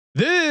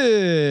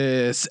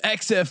This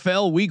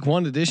XFL Week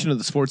 1 edition of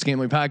the Sports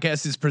Gambling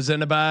Podcast is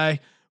presented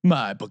by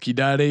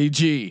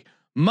MyBookie.ag.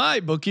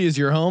 MyBookie is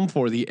your home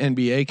for the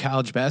NBA,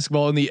 college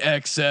basketball, and the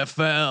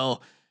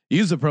XFL.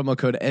 Use the promo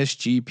code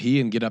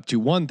SGP and get up to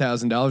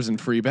 $1,000 in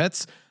free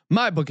bets.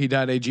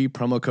 MyBookie.ag,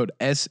 promo code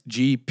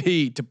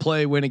SGP to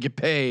play, win, and get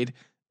paid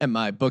at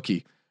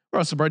MyBookie. We're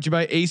also brought to you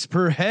by Ace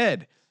Per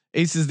Head.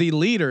 Ace is the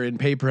leader in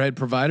pay per head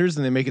providers,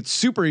 and they make it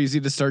super easy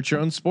to start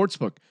your own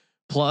sportsbook.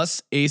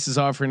 Plus, Ace is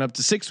offering up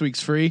to 6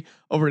 weeks free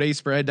over at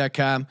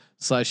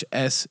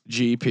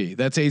aceperhead.com/SGP.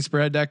 That's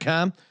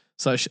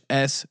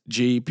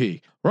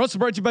aceperhead.com/SGP. We're also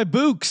brought to you by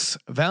Books.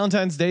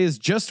 Valentine's Day is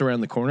just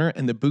around the corner,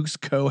 and the Books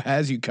Co.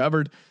 has you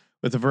covered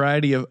with a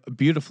variety of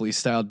beautifully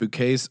styled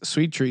bouquets,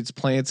 sweet treats,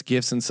 plants,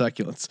 gifts, and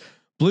succulents.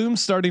 Blooms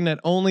starting at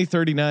only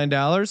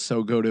 $39.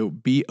 So go to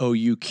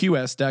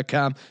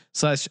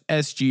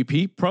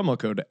BOUQS.com/SGP, promo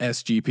code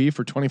SGP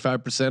for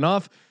 25%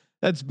 off.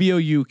 That's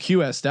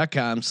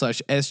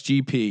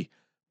BOUQS.com/SGP.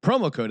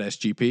 Promo code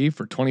SGP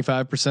for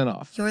 25%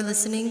 off. You're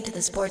listening to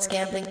the Sports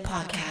Gambling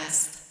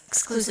Podcast,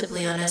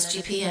 exclusively on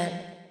SGPN.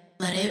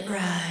 Let it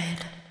ride.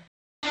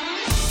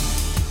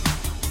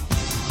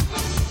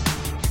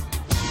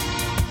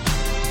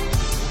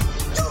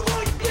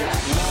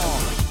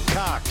 Long,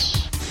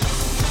 Cox.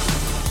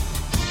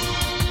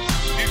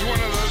 He's one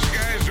of those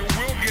guys who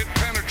will get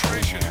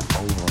penetration.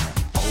 Over.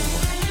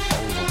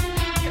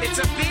 It's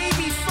a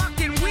baby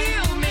fucking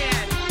wheel,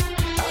 man.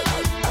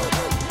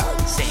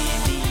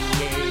 San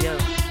Diego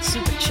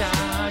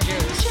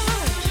Superchargers.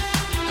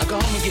 Now go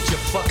home and get your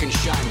fucking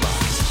shine box.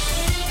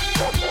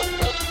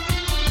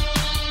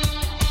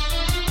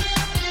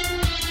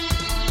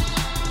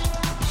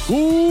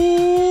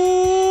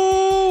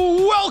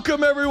 Ooh,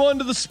 welcome everyone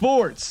to the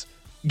Sports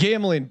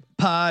Gambling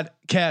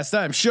Podcast.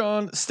 I'm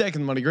Sean,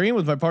 stacking the money green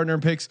with my partner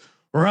in picks,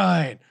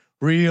 Ryan,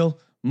 Real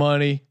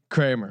Money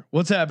Kramer.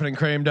 What's happening,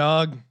 Kramer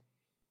dog?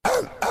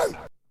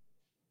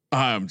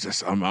 I'm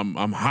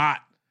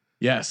hot.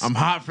 Yes, I'm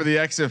hot for the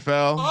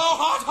XFL.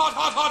 Oh,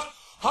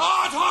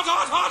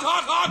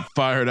 hot.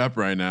 Fired up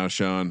right now,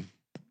 Sean.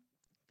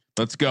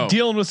 Let's go.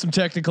 dealing with some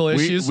technical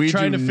issues,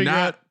 trying to figure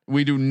out.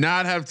 We do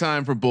not have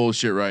time for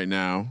bullshit right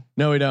now.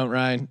 No, we don't,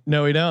 Ryan.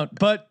 No, we don't.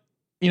 But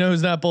you know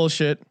who's not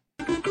bullshit?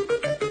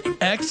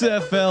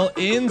 XFL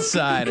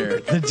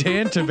Insider, the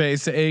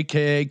database,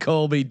 aka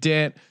Colby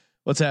Dant.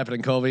 What's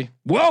happening, Colby?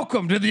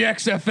 Welcome to the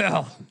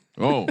XFL.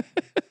 Oh,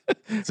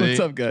 What's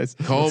up, guys?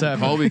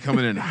 Colby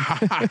coming in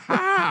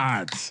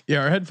hot.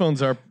 Yeah, our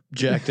headphones are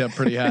jacked up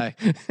pretty high.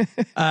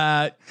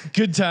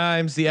 Good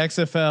times. The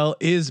XFL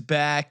is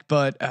back,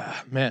 but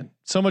man,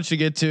 so much to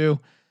get to.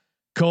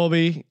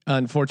 Colby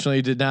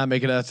unfortunately did not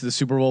make it out to the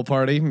Super Bowl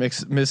party.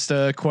 Missed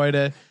quite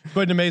an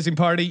amazing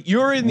party.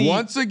 You're in the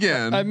Once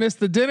again. I missed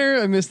the dinner.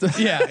 I missed the.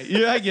 yeah,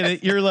 I get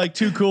it. You're like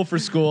too cool for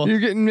school. You're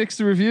getting mixed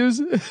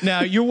reviews.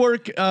 Now you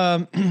work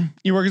as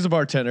a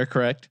bartender,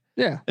 correct?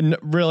 Yeah. A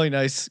really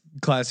nice,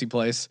 classy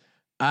place.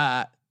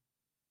 A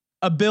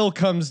bill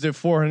comes to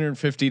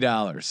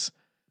 $450.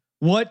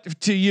 What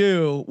to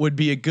you would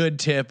be a good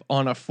tip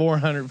on a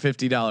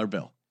 $450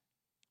 bill?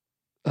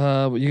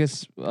 You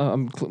guys,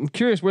 I'm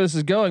curious where this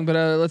is going, but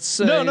let's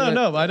say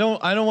No. I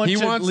don't want. He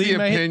to wants leave the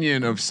my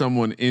opinion of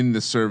someone in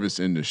the service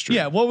industry.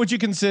 Yeah. What would you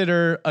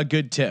consider a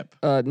good tip?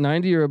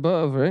 90 or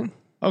above, right?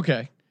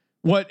 Okay.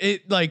 What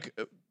it like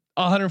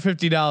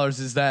 $150?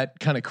 Is that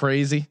kind of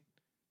crazy?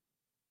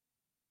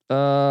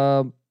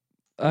 I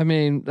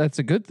mean that's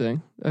a good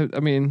thing.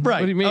 I mean, Right.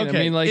 What do you mean? Okay.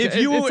 I mean, like if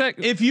you went out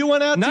to eat, if you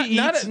went out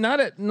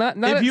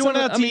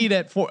to eat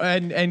at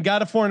and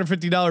got a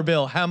 $450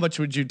 bill, how much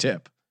would you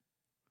tip?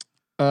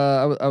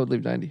 I would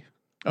leave 90.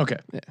 Okay.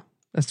 Yeah,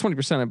 that's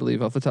 20%, I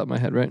believe, off the top of my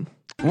head, right?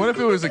 What if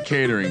it was a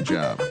catering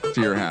job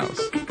to your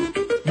house?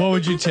 What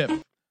would you tip?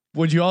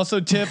 Would you also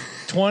tip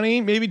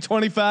 20, maybe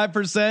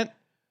 25%?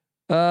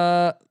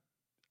 I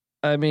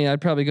mean,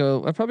 I'd probably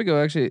go.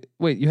 Actually,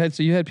 wait. You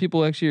had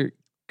people actually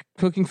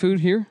cooking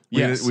food here.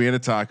 Yes. We had a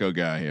taco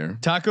guy here.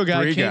 Taco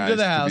guy 3 came guys to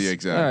the house. be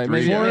exact. All right,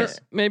 3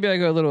 guys. maybe I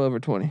go a little over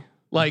 20.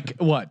 Like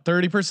what?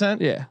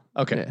 30%? Yeah.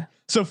 Okay. Yeah.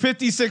 So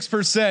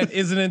 56%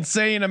 is an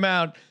insane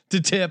amount to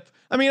tip.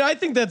 I mean, I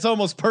think that's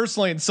almost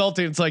personally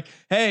insulting. It's like,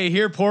 hey,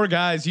 here, poor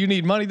guys, you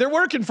need money. They're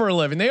working for a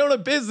living. They own a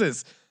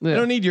business. They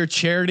don't need your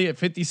charity at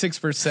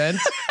 56%.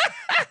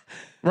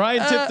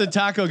 Ryan tipped the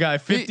taco guy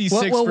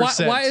 56%. Well,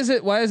 why is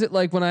it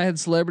like when I had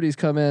celebrities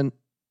come in,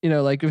 you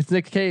know, like with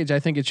Nick Cage, I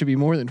think it should be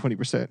more than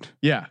 20%.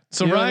 Yeah.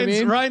 So You know what I Ryan's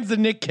mean? Ryan's the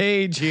Nick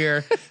Cage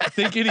here,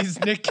 thinking he's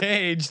Nick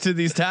Cage to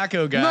these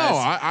taco guys. No,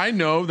 I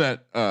know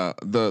that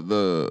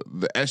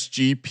the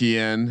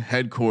SGPN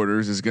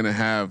headquarters is going to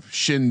have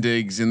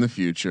shindigs in the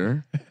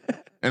future,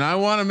 and I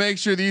want to make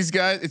sure these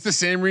guys. It's the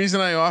same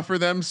reason I offer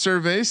them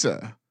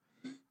Cerveza.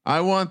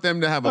 I want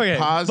them to have a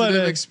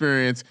positive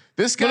experience.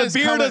 This but guy's a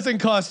beer coming, doesn't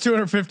cost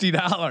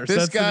 $250. This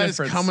That's guy's the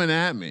difference. coming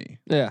at me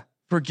Yeah.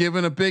 for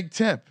giving a big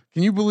tip.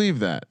 Can you believe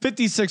that?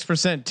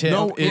 56% tip.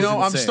 No, is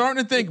I'm insane.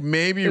 starting to think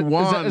maybe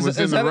Juan was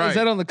in the right. Is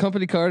that on the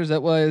company card? Is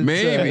that why?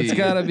 Maybe it's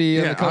got to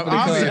be on the company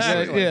card.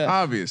 obviously, Yeah.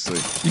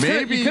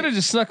 obviously. You could have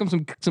just snuck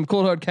him some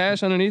cold hard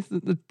cash underneath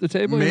the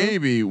table.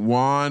 Maybe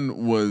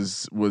Juan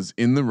was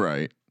in the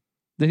right,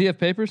 Did he have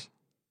papers?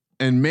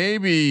 and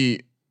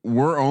maybe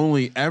we're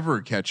only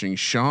ever catching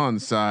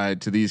Sean's side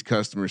to these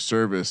customer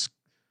service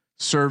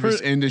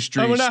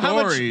industry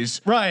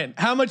stories. Ryan,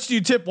 how much do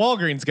you tip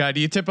Walgreens guy?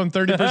 Do you tip him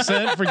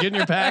 30% for getting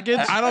your package?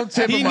 I don't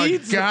tip him a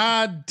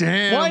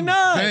goddamn Why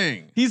not?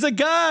 thing. He's a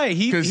guy.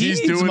 Because he's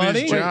needs doing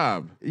money. his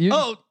job.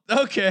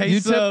 Okay.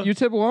 You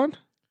tip Juan?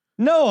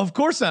 No, of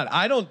course not.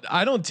 I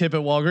don't tip at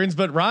Walgreens,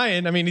 but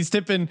Ryan, I mean, he's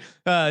tipping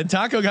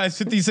taco guys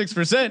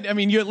 56%. I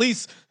mean, you at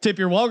least tip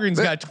your Walgreens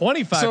guy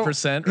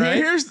 25%, right?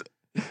 Here's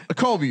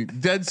Colby,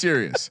 dead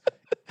serious.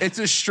 It's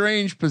a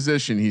strange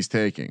position he's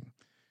taking.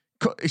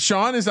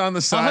 Sean is on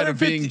the side of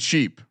being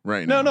cheap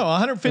right now. No,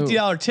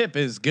 $150 tip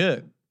is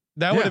good.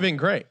 That would have been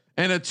great.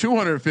 And a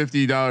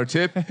 $250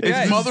 tip is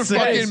Yeah,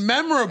 motherfucking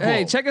memorable.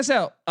 Hey, check us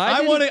out.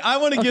 I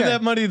want to give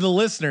that money to the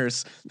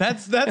listeners.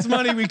 That's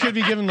money we could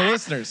be giving the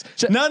listeners.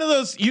 None of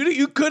those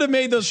you could have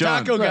made those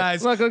Sean, taco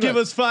guys give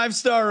us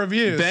 5-star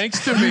reviews.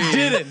 Thanks to me. You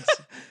didn't.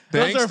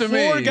 Thanks Those are to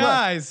four me.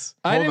 guys.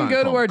 I didn't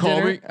go to our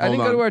dinner. I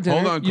didn't go to our dinner.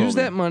 Hold on, Use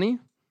Colby. that money.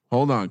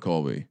 Hold on,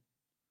 Colby.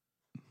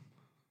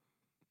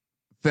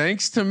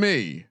 Thanks to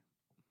me,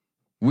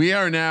 we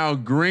are now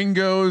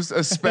Gringos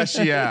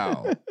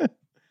Especial.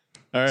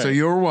 All right. So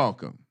you're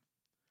welcome.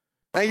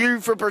 Thank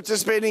you for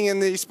participating in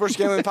the Sports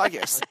Gambling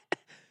Podcast.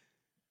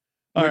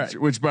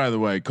 Which, by the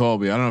way,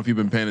 Colby, I don't know if you've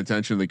been paying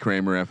attention to the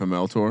Kramer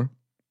FML tour.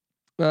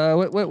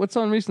 What's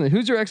on recently?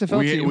 Who's your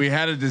XFL team? We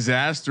had a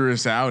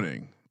disastrous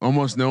outing.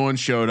 Almost no one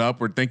showed up.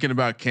 We're thinking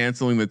about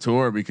canceling the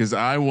tour because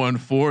I won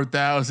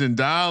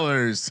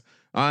 $4,000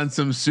 on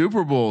some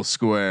Super Bowl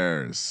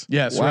squares.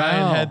 Yes, Wow.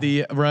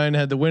 Ryan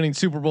had the winning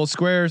Super Bowl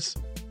squares.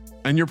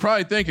 And you're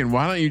probably thinking,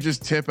 why don't you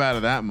just tip out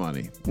of that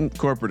money?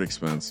 Corporate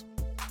expense.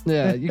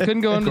 Yeah, you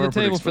couldn't go under the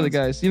Corporate table for the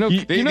expense.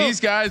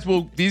 guys.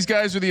 These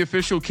guys are the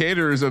official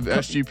caterers of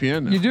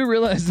SGPN now. You do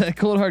realize that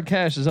cold hard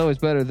cash is always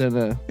better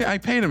than. Yeah, I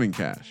paid them in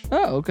cash.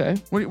 Oh, okay.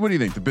 What do you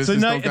think? The It's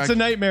business a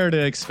nightmare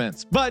to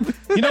expense. But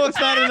you know what's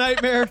not a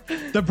nightmare?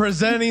 The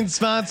presenting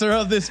sponsor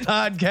of this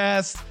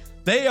podcast.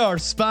 They are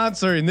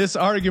sponsoring this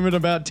argument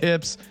about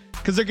tips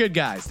because they're good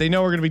guys. They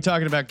know we're going to be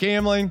talking about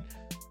gambling,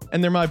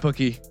 and they're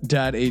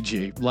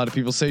mybookie.ag. A lot of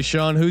people say,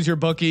 Sean, who's your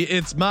bookie?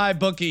 It's my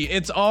bookie.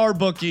 It's our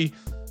bookie.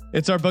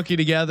 It's our bookie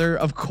together.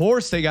 Of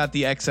course, they got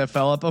the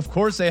XFL up. Of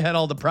course, they had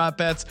all the prop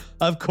bets.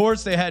 Of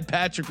course, they had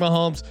Patrick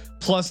Mahomes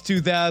plus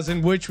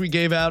 2,000, which we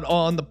gave out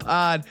on the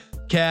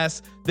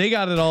podcast. They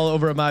got it all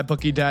over at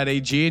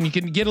mybookie.ag, and you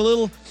can get a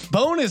little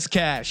bonus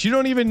cash. You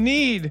don't even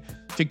need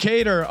to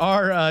cater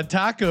our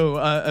taco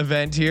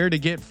event here to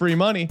get free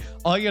money.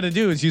 All you got to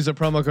do is use a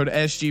promo code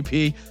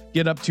SGP,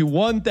 get up to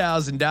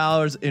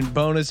 $1,000 in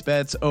bonus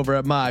bets over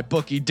at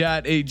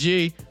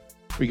mybookie.ag.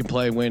 We can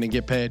play, win, and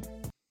get paid.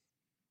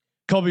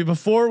 Colby,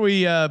 before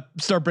we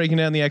start breaking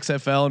down the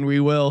XFL, and we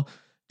will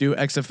do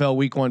XFL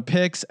Week 1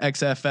 picks,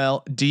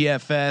 XFL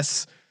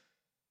DFS,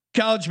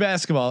 college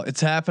basketball, it's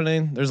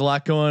happening. There's a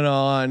lot going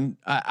on.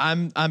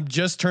 I'm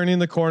just turning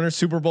the corner.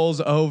 Super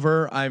Bowl's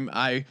over.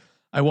 I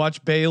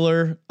watched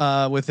Baylor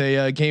with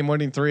a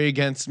game-winning 3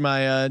 against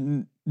my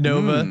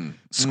Nova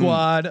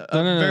squad.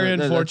 Very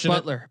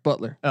unfortunate.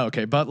 Butler. Oh,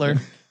 okay, Butler.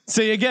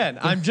 See, again,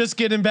 I'm just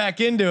getting back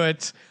into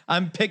it.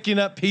 I'm picking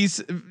up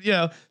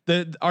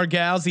our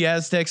gals, the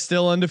Aztecs,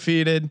 still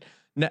undefeated,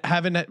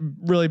 haven't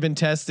really been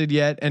tested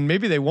yet, and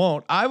maybe they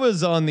won't. I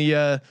was on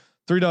the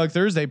 3 Dog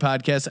Thursday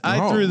podcast.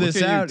 I threw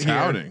this out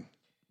here.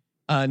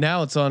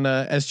 Now it's on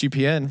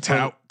SGPN.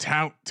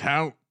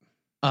 Tout.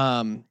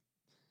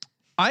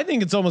 I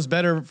think it's almost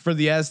better for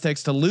the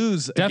Aztecs to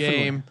lose a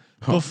game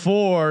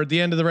before the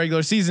end of the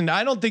regular season.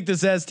 I don't think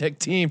this Aztec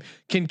team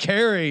can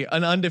carry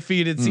an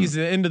undefeated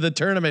season into the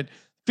tournament.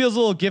 Feels a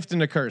little gift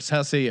and a curse.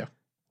 How say you?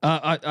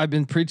 I've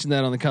been preaching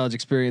that on the college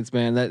experience,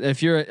 man. That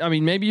if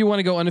maybe you want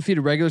to go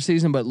undefeated regular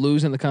season, but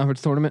lose in the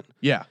conference tournament.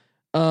 Yeah.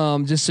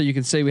 Just so you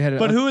can say we had.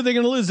 But who are they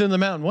going to lose in the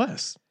Mountain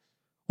West?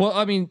 Well,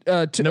 I mean,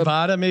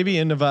 Nevada, maybe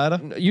in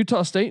Nevada.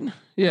 Utah State.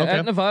 Yeah, Okay.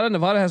 at Nevada.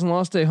 Nevada hasn't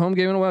lost a home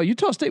game in a while.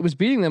 Utah State was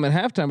beating them at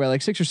halftime by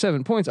like 6 or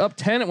 7 points, up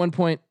 10 at one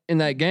point in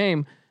that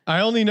game.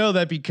 I only know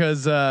that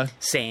because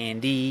San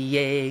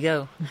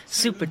Diego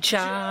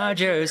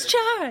Superchargers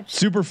charge.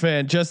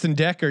 Superfan Justin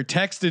Decker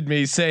texted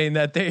me saying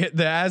that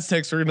the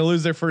Aztecs were going to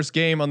lose their first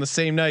game on the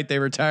same night they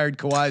retired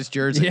Kawhi's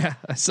jersey. Yeah.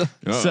 So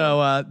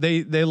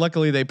they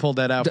luckily they pulled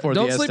that out for the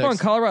Don't Aztecs. sleep on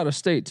Colorado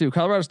State too.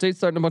 Colorado State's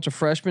starting a bunch of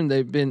freshmen.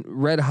 They've been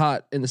red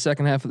hot in the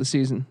second half of the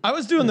season. I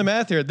was doing the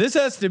math here. This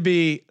has to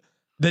be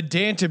the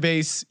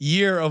database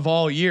year of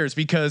all years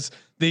because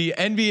the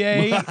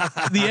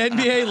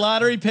NBA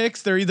lottery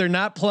picks, they're either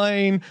not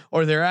playing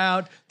or they're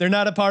out. They're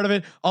not a part of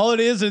it. All it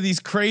is are these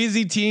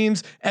crazy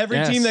teams.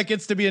 Every team that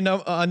gets to be a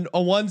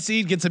 1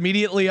 seed gets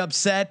immediately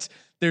upset.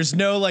 There's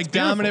no like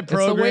dominant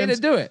beautiful. programs. It's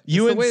the way to do it. It's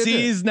the way to do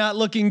it. UNC's not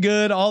looking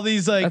good. All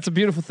these like That's a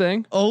beautiful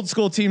thing. old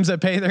school teams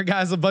that pay their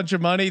guys a bunch of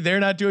money, they're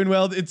not doing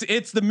well.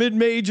 It's the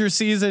mid-major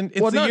season.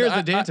 It's the year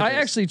of the database. I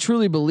actually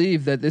truly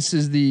believe that this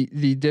is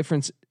the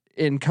difference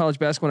in college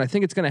basketball. And I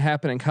think it's going to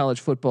happen in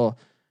college football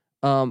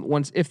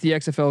once if the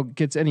XFL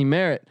gets any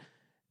merit.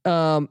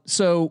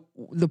 So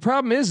the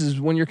problem is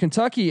when you're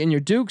Kentucky and you're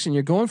Dukes and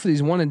you're going for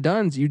these one and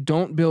dones, you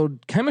don't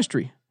build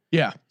chemistry.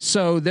 Yeah.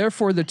 So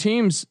therefore, the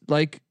teams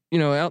like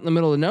out in the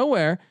middle of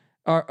nowhere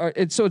are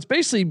it's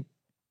basically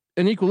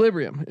an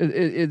equilibrium.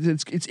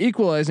 It's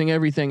equalizing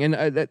everything,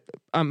 and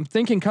I'm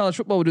thinking college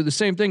football would do the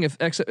same thing if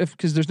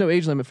because there's no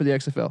age limit for the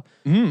XFL.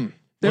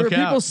 There were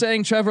people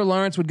saying Trevor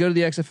Lawrence would go to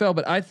the XFL,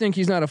 but I think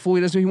he's not a fool.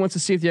 He doesn't. He wants to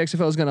see if the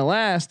XFL is going to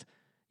last.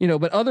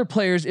 But other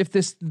players, if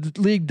this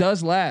league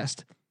does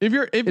last, if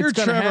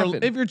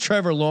you're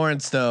Trevor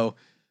Lawrence though,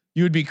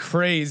 you would be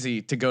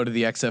crazy to go to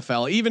the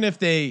XFL, even if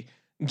they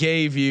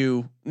gave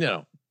you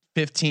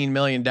 $15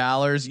 million.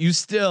 You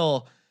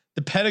still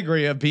the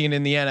pedigree of being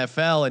in the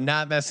NFL and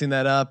not messing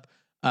that up.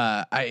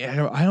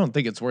 I don't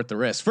think it's worth the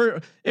risk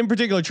for, in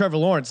particular, Trevor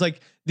Lawrence.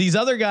 Like these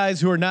other guys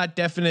who are not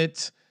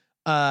definite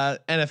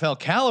NFL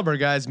caliber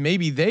guys,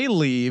 maybe they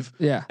leave.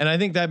 Yeah. And I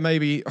think that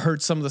maybe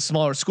hurts some of the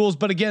smaller schools,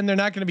 but again, they're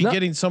not going to be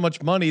getting so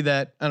much money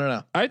that I don't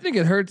know. I think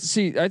it hurts.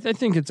 See, I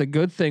think it's a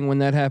good thing when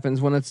that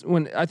happens, when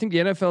I think the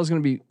NFL is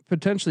going to be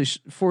potentially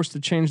forced to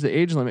change the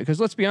age limit. Cause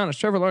let's be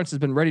honest, Trevor Lawrence has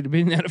been ready to be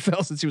in the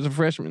NFL since he was a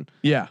freshman.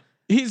 Yeah.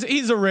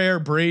 He's a rare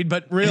breed,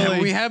 but really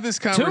we have this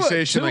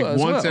conversation Tua like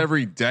once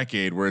every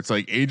decade where it's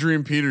like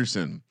Adrian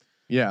Peterson.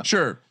 Yeah.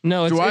 Sure.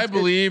 No, I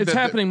believe it's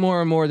happening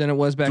more and more than it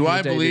was back in the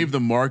day. Do I believe the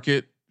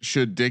market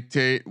should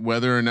dictate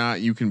whether or not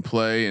you can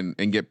play and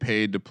get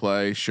paid to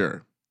play?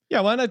 Sure.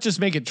 Yeah. Why not just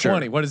make it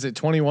 20? What is it?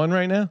 21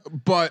 right now?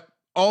 But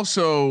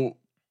also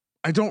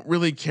I don't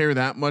really care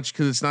that much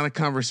because it's not a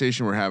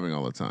conversation we're having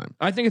all the time.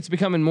 I think it's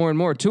becoming more and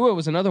more. Tua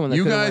was another one. That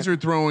you guys are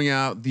throwing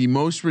out the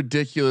most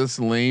ridiculous,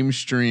 lame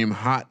stream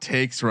hot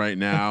takes right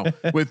now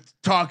with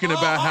talking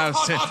about how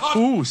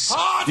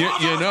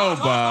you know,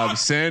 Bob,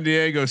 San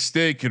Diego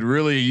State could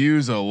really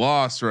use a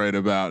loss right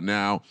about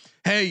now.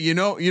 Hey, you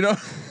know.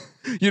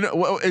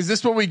 Is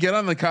this what we get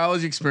on the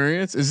college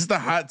experience? Is this the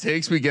hot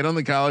takes we get on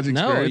the college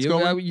experience?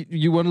 No,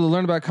 you wanted to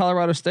learn about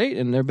Colorado State,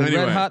 and they've been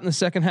red hot in the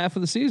second half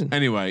of the season.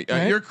 Anyway,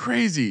 right? You're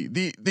crazy.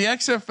 The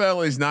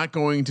XFL is not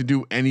going to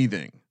do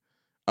anything.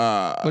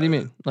 What do you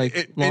mean?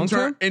 Like long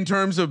term? In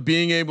terms of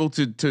being able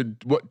to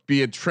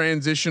be a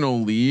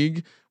transitional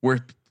league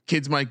where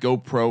kids might go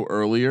pro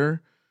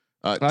earlier.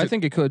 I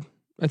think it could.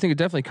 I think it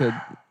definitely could.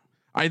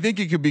 I think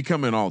it could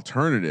become an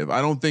alternative.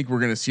 I don't think we're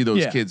going to see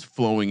those kids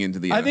flowing into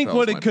the NFL. I think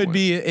what it could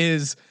be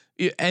is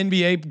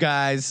NBA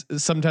guys.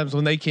 Sometimes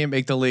when they can't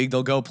make the league,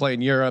 they'll go play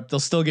in Europe.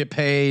 They'll still get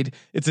paid.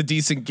 It's a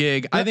decent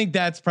gig. I think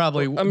that's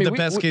probably the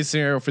best case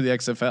scenario for the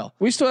XFL.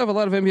 We still have a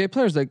lot of NBA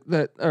players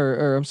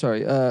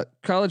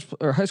college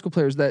or high school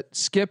players that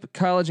skip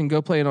college and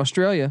go play in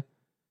Australia.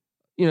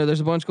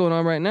 There's a bunch going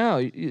on right now.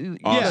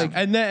 Yeah,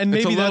 and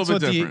maybe that's what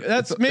the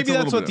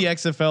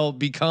XFL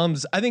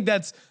becomes. I think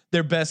that's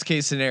their best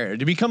case scenario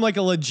to become like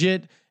a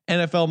legit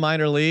NFL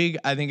minor league.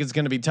 I think it's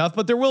going to be tough,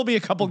 but there will be a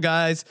couple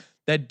guys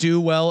that do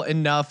well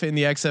enough in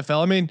the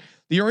XFL. I mean,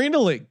 the Arena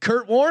League,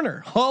 Kurt Warner,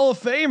 Hall of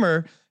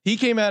Famer. He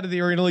came out of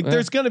the Arena League.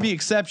 There's going to be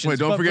exceptions. Wait,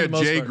 don't forget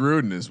Jay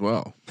Gruden as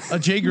well.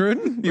 Jay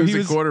Gruden? he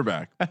was a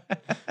quarterback.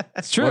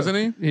 It's true. Wasn't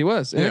he? He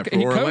was. Yeah,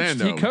 he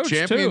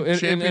coached too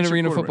in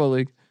Arena Football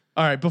League.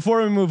 All right,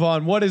 before we move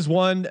on, what is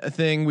one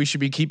thing we should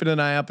be keeping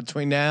an eye out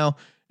between now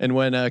and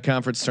when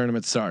conference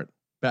tournaments start,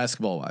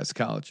 basketball wise,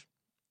 college?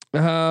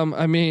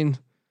 I mean,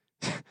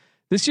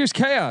 this year's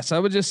chaos. I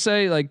would just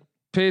say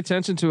pay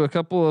attention to a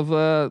couple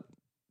of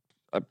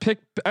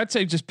I'd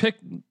say just pick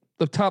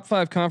the top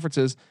 5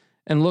 conferences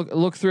and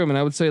look through them. And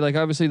I would say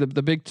obviously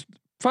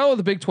follow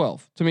the Big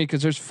 12 to me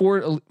because there's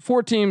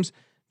four teams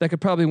that could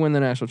probably win the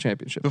national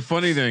championship. The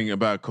funny thing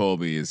about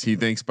Colby is he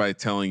thinks by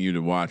telling you to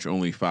watch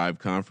only 5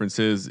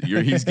 conferences,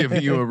 he's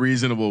giving you a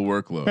reasonable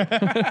workload.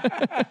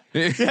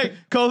 Yeah,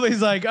 Colby's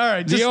like, all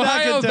right, just the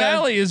Ohio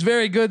Valley is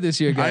very good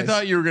this year, guys. I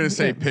thought you were going to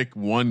say pick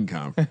one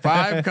conference,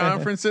 5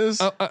 conferences.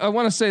 I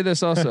want to say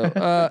this also.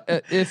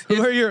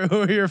 Who are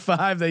your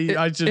 5 that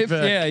I should pick?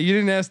 Yeah, you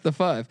didn't ask the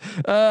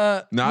 5.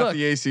 Not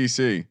the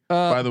ACC.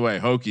 By the way,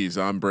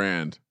 Hokies on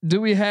brand.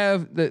 Do we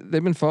have?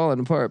 They've been falling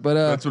apart, but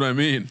that's what I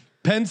mean.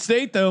 Penn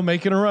State though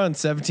making a run,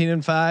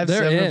 17-5,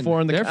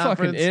 7-4 in the They're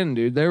conference. Fucking in,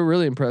 dude. They're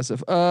really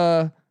impressive.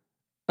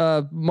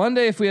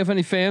 Monday, if we have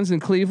any fans in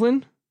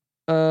Cleveland,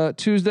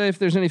 Tuesday, if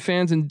there's any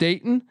fans in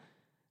Dayton,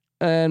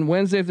 and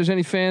Wednesday, if there's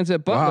any fans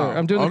at Butler. Wow.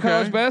 I'm doing the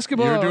college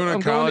basketball. You're doing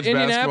I'm going to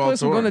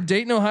Indianapolis. I'm going to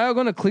Dayton, Ohio. I'm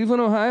going to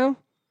Cleveland, Ohio.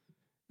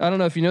 I don't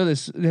know if you know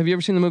this. Have you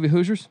ever seen the movie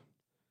Hoosiers?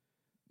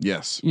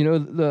 Yes.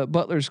 The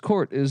Butler's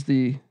court is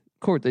the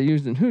court they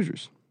used in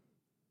Hoosiers.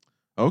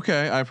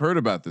 Okay, I've heard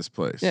about this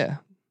place. Yeah.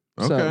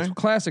 Okay. So it's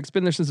classic. It's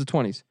been there since the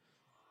 20s.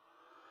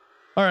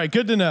 All right,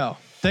 good to know.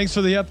 Thanks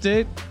for the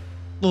update.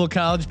 Little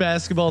college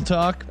basketball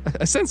talk.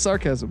 I sense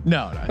sarcasm.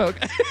 No.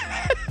 Okay.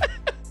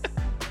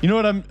 You know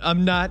what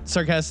I'm not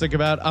sarcastic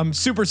about? I'm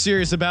super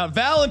serious about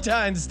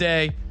Valentine's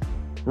Day.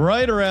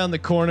 Right around the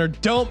corner.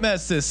 Don't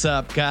mess this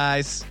up,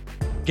 guys.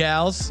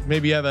 Gals,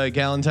 maybe you have a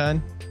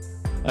galentine.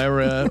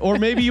 Or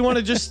maybe you want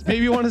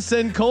to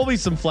send Colby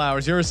some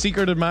flowers. You're a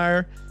secret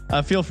admirer.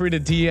 Feel free to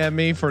DM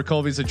me for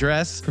Colby's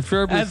address.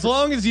 Preferably as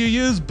long as you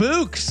use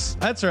Books.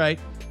 That's right.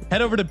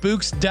 Head over to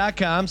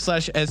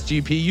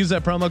Books.com/SGP. Use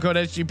that promo code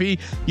SGP.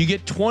 You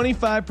get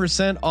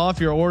 25% off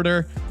your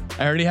order.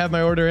 I already have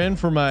my order in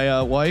for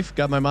my wife.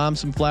 Got my mom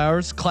some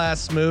flowers.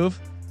 Class move.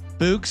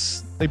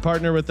 Books. They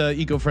partner with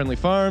eco-friendly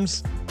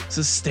farms,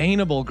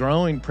 sustainable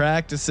growing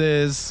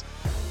practices,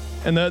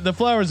 and the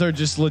flowers are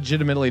just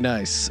legitimately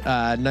nice.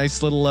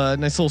 Nice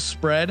little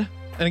spread.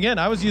 And again,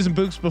 I was using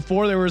Books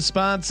before they were a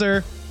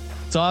sponsor.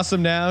 It's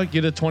awesome now.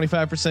 Get a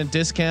 25%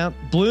 discount.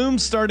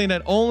 Blooms starting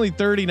at only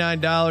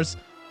 $39.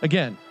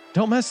 Again,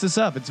 don't mess this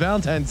up. It's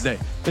Valentine's Day.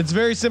 It's a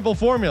very simple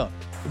formula.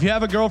 If you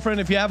have a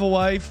girlfriend, if you have a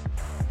wife,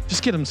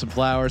 just get them some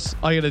flowers.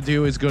 All you got to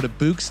do is go to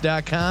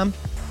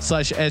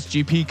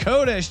Books.com/SGP,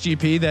 code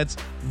SGP. That's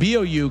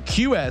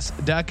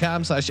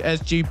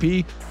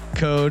BOUQS.com/SGP,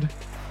 code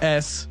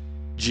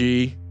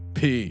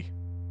SGP.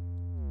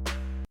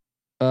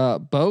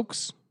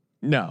 Bokes.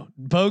 No,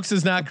 Bokes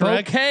is not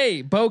correct.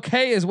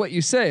 Bouquet is what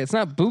you say. It's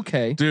not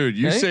bouquet. Dude,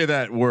 you Okay? say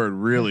that word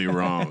really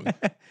wrong.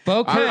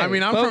 Bouquet. I'm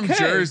from Bouquet,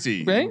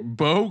 Jersey. right?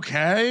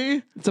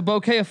 Bouquet? It's a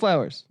bouquet of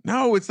flowers.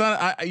 No, it's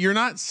not.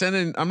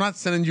 I'm not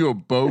sending you a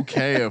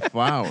bouquet of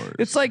flowers.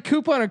 It's like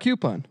coupon or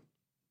coupon.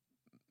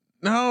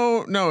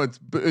 No, it's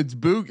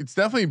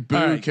definitely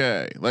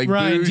bouquet. Like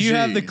Ryan, bougie. do you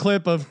have the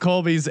clip of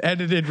Colby's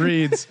edited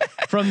reads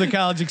from the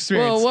college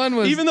experience? Well, one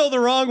was- even though the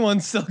wrong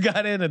one still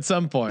got in at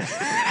some point.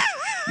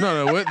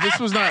 No, this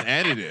was not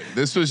edited.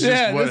 This was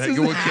just what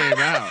came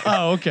out.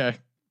 Oh, okay.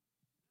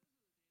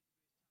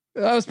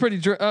 I was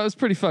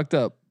pretty fucked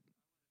up.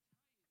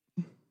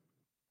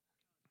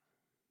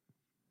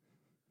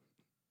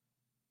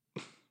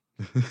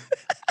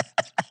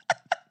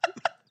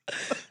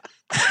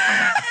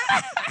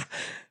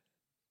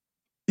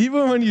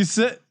 Even when you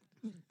sit.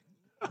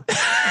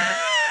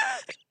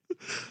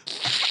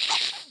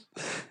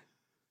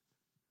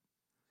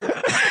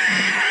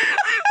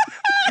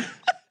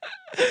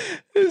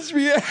 His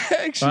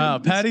reaction. Wow,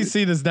 Patty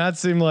C does not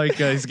seem like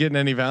he's getting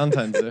any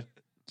Valentine's Day.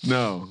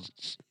 No.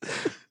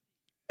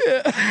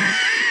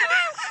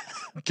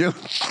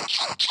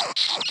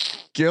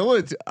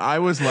 Gillett, I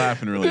was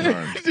laughing really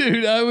hard.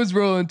 Dude, I was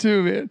rolling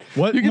too, man.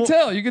 What You mo-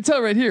 can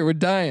tell right here. We're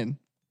dying.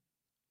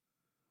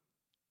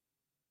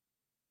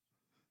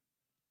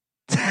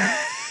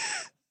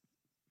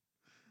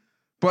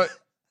 But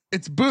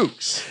it's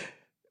Books.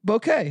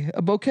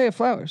 A bouquet of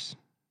flowers.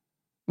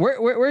 Where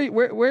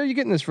are you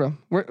getting this from?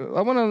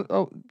 I want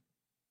to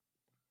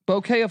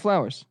bouquet of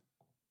flowers.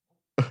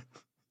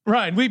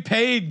 Ryan, we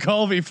paid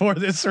Colby for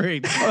this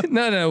read.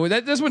 No,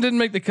 this one didn't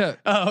make the cut.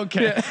 Oh,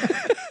 okay.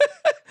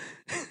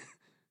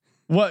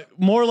 What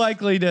more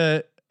likely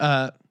to?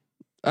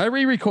 I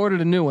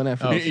re-recorded a new one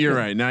after. this. You're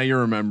right. Now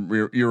you're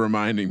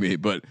reminding me,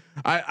 but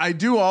I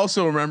do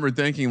also remember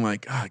thinking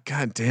like, oh,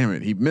 God damn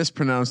it, he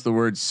mispronounced the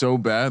word so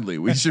badly.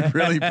 We should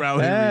really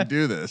probably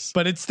redo this.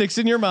 But it sticks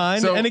in your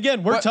mind. So, and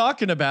again, we're but-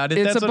 talking about it.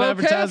 It's That's a what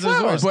bouquet of advertisers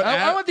flowers. want. But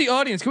I want the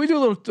audience. Can we do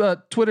a little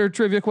Twitter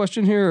trivia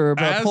question here or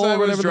about As poll I or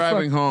was whatever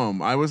driving the fuck?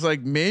 home, I was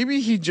like, maybe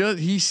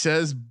he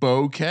says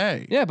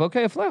bouquet. Yeah,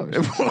 bouquet of flowers.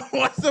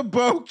 What's a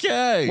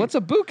bouquet? What's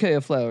a bouquet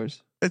of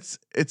flowers? It's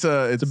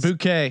a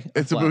Bouquet.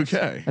 It's a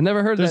bouquet. I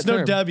never heard There's that no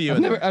term. W I've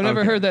in never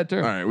there. heard that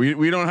term. All right,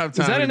 we don't have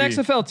time. Is that to an be-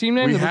 XFL team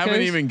name? We the haven't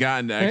Bouquets? even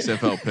gotten to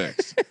XFL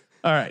picks.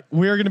 All right,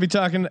 we're going to be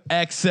talking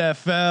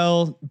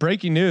XFL.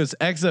 Breaking news: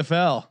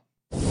 XFL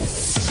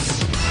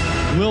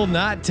will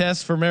not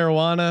test for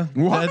marijuana.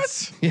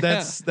 What?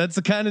 That's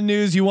the kind of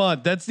news you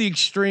want. That's the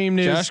extreme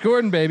news. Josh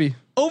Gordon, baby.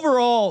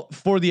 Overall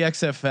for the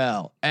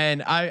XFL,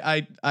 and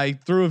I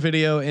threw a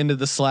video into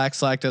the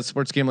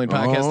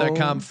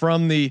Slack.sportsgamblingpodcast.com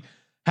from the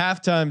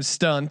halftime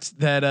stunt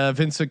that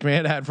Vince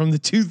McMahon had from the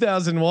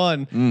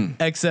 2001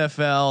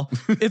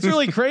 XFL. It's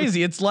really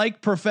crazy. It's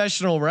like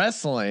professional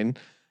wrestling.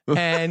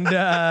 And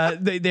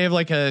they have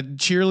like a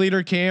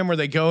cheerleader cam where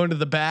they go into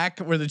the back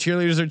where the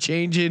cheerleaders are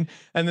changing,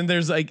 and then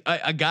there's like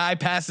a guy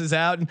passes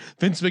out and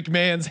Vince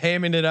McMahon's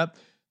hamming it up.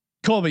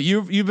 Colby,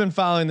 you've been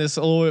following this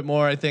a little bit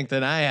more, I think,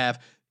 than I have.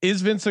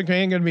 Is Vince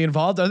McMahon going to be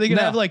involved? Are they going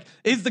to have like?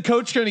 Is the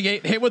coach going to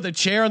get hit with a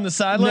chair on the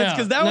sidelines?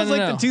 Because that was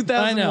the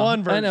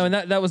 2001 version. I know, and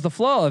that was the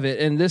flaw of it.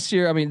 And this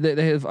year, I mean,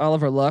 they have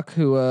Oliver Luck,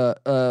 who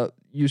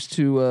used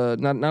to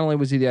not only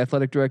was he the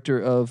athletic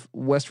director of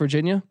West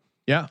Virginia,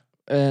 Yeah.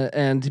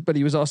 but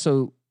he was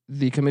also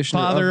the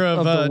commissioner Father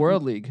of the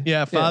World League.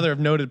 Yeah, father of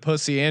noted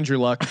pussy Andrew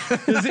Luck.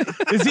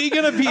 Is he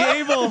going to be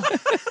able?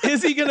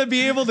 Is he going to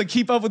be able to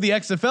keep up with the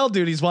XFL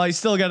duties while he's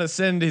still got to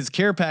send his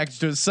care package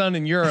to his son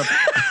in Europe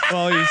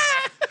while he's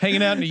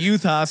hanging out in a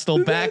youth hostel,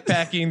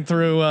 backpacking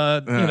through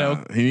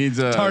he needs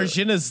a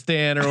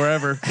Tarzinistan or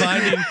wherever,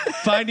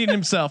 finding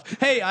himself.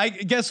 Hey,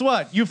 guess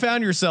what? You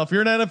found yourself.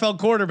 You're an NFL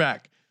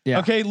quarterback. Yeah.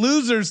 Okay,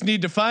 losers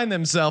need to find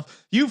themselves.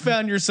 You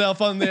found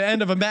yourself on the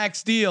end of a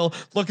max deal,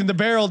 looking to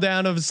barrel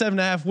down of a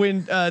 7.5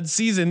 win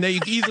season that you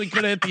easily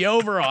could have hit the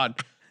over on.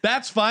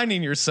 That's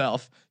finding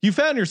yourself. You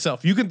found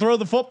yourself. You can throw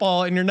the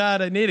football, and you're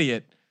not an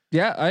idiot.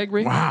 Yeah, I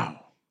agree. Wow.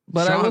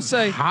 But I will Sean's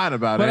say hot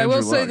about But Andrew I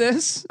will say Luck.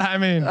 this. I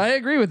mean, I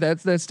agree with that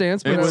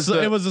stance. But it was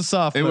the- it was a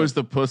soft. It move. was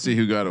the pussy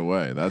who got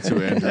away. That's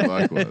who Andrew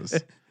Luck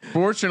was.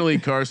 Fortunately,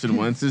 Carson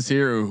Wentz is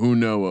here. Who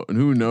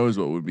knows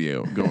what would be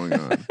going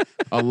on?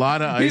 A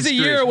lot of he's ice a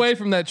year cream. away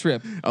from that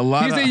trip.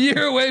 He's a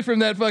year away from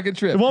that fucking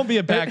trip. It won't be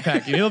a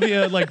backpacking. It'll be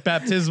a like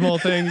baptismal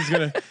thing. He's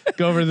gonna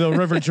go over to the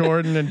River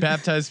Jordan and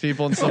baptize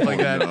people and stuff like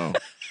that. No.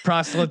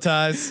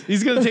 Proselytize.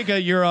 He's gonna take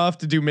a year off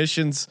to do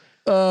missions.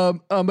 But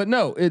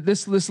no,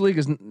 this league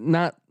is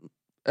not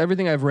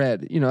everything I've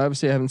read. You know,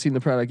 obviously I haven't seen the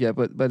product yet,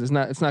 but it's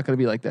not going to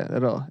be like that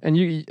at all.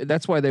 And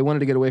that's why they wanted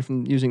to get away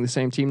from using the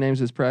same team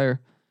names as prior.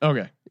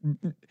 Okay.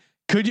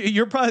 Could you?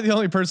 You're probably the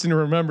only person who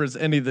remembers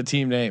any of the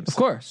team names. Of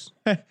course,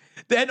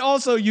 Then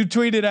also you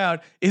tweeted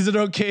out, "Is it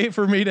okay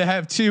for me to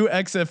have 2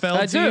 XFL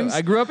I teams?" do.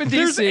 I grew up in DC.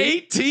 There's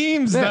 8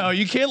 teams Yeah. though.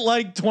 You can't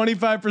like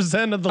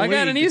 25% of the I league.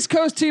 got an East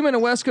Coast team and a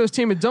West Coast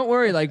team, and don't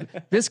worry, like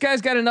this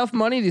guy's got enough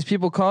money. These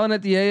people calling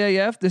it the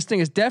AAF. This thing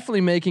is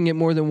definitely making it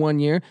more than 1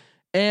 year,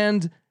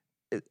 and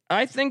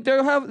I think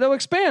they'll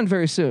expand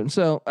very soon.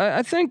 So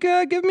I think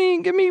give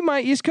me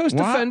my East Coast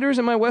What? Defenders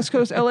and my West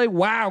Coast LA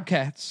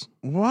Wildcats.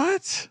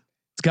 What?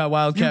 It's got You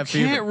Wildcat can't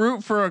fever.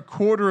 root for a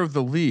quarter of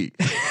the league.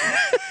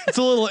 It's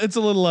a little. That's it's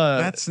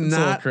a little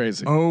not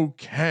crazy.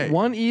 okay.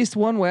 One East,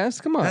 one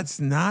West. Come on. That's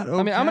not okay.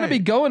 I mean, I'm going to be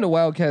going to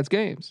Wildcats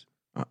games.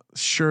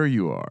 Sure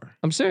you are.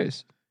 I'm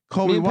serious.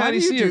 Colby, Me and why Patty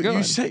do C are you do? going.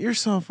 You set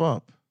yourself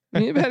up.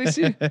 Me and Patty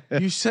C.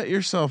 It's You set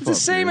yourself up. the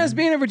same dude. as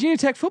being a Virginia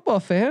Tech football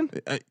fan.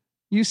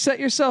 You set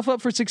yourself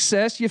up for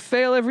success. You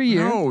fail every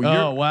year. No,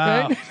 Oh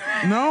wow. Right?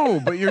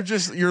 no, but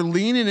you're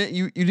leaning it.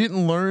 You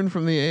didn't learn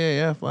from the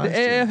AAF The last AAF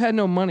year. had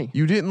no money.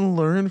 You didn't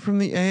learn from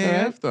the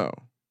AAF right. though.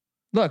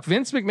 Look,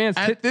 Vince McMahon's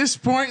At this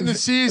point in the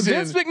season,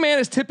 Vince McMahon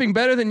is tipping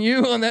better than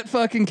you on that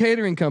fucking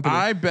catering company.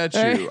 I bet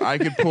you I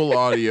could pull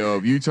audio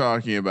of you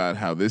talking about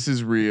how this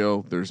is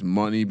real. There's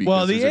money because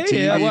Well, the there's a TV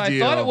AAF well, I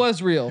deal. thought it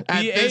was real.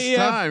 At this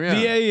time, yeah.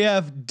 The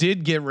AAF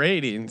did get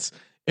ratings.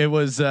 It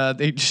was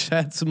they just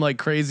had some like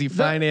crazy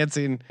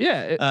financing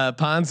Yeah,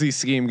 Ponzi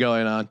scheme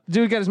going on.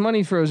 dude got his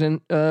money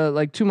frozen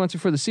like 2 months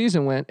before the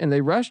season went, and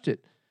they rushed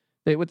it.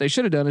 What they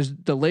should have done is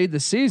delayed the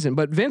season.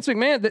 But Vince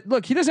McMahon,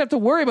 look, he doesn't have to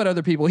worry about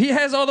other people. He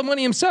has all the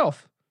money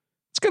himself.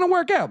 It's gonna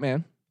work out,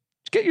 man.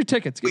 Just get your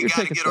tickets. Get We your got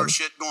to tickets. get our buddy.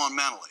 shit going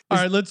mentally. All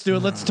right, let's do it.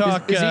 Let's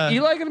talk. Is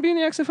Eli going to be in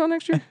the XFL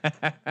next year?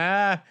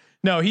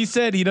 No, he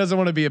said he doesn't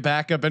want to be a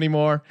backup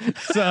anymore.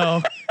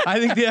 So I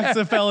think the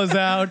XFL is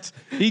out.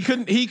 He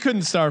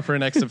couldn't start for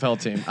an XFL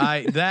team. You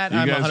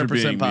I'm guys are 100%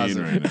 being mean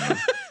positive. right now.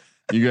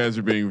 You guys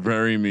are being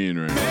very mean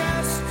right now.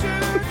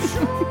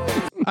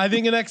 I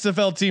think an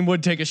XFL team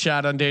would take a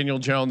shot on Daniel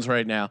Jones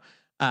right now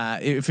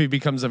if he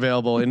becomes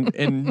available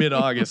in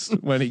mid-August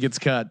when he gets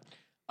cut.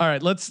 All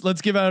right, let's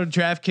give out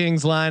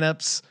DraftKings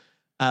lineups.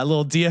 A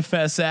little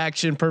DFS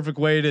action, perfect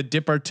way to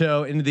dip our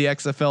toe into the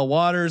XFL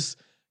waters.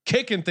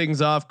 Kicking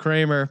things off,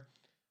 Kramer.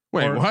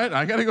 Wait, what?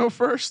 I got to go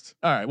first.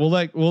 All right, we'll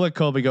let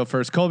Colby go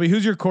first. Colby,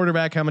 who's your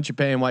quarterback? How much you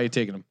paying? Why you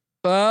taking him?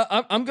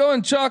 I'm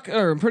going chalk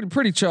or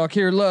pretty chalk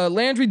here.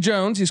 Landry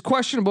Jones, he's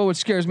questionable, which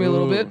scares me a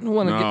little bit.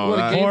 What a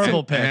that's game. horrible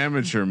an pick.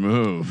 amateur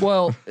move.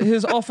 Well,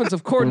 his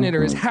offensive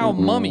coordinator is Hal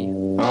Mummy.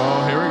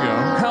 Oh, here we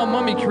go. Hal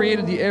Mummy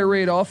created the air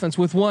raid offense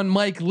with one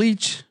Mike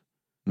Leach.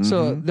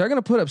 So they're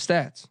going to put up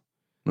stats.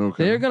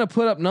 Okay. They're going to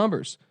put up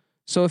numbers.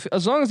 So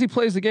as long as he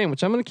plays the game,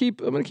 which I'm going to keep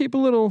a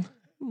little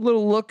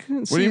look.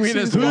 And What do you mean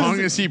as long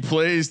as he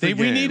plays the game?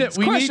 We need it.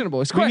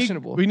 questionable. It's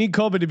questionable. We need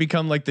Colby to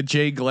become like the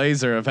Jay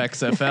Glazer of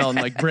XFL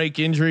and like break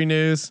injury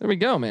news. There we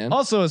go, man.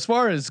 Also, as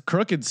far as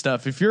crooked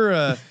stuff, if you're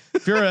a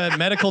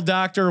medical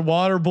doctor,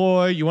 water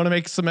boy, you want to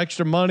make some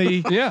extra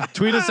money, Yeah.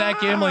 tweet us at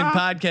Gambling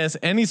Podcast.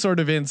 Any sort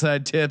of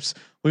inside tips,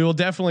 we will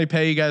definitely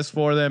pay you guys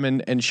for them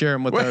and share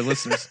them with our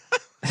listeners.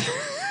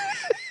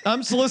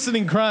 I'm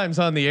soliciting crimes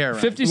on the air.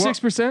 Right?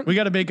 56%. We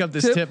got to make up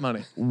this tip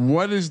money.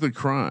 What is the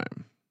crime?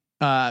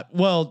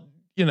 Well,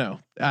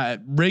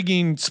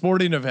 rigging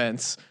sporting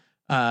events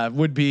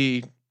would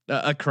be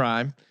a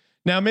crime.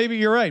 Now, maybe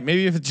you're right.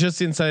 Maybe if it's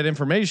just inside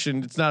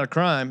information, it's not a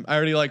crime. I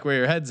already like where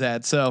your head's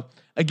at. So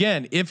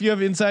again, if you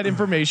have inside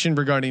information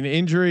regarding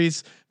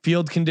injuries,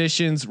 field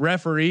conditions,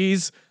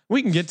 referees,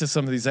 we can get to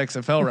some of these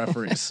XFL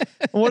referees.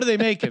 What are they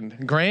making?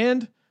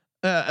 $1,000?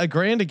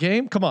 $1,000 a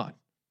game? Come on.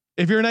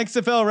 If you're an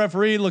XFL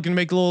referee looking to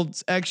make a little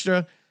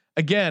extra,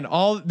 again,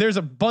 there's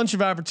a bunch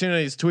of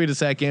opportunities. Tweet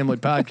us at Gambling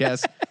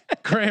Podcast.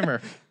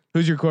 Kramer,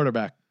 who's your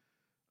quarterback?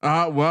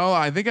 Well,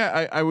 I think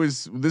I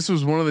was. This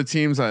was one of the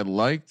teams I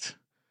liked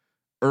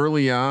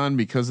early on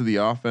because of the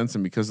offense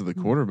and because of the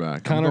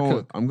quarterback. Connor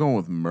Cook. I'm going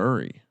with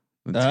Murray.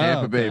 The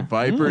Tampa Bay okay.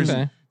 Vipers.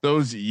 Okay.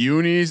 Those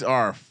unis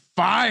are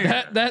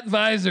fire. That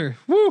visor,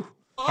 woo,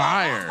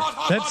 Fire.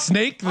 That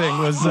snake thing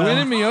was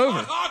winning me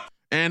over.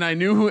 And I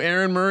knew who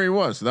Aaron Murray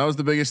was. So that was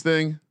the biggest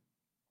thing.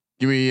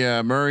 Give me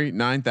Murray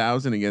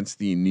 9,000 against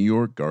the New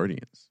York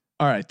Guardians.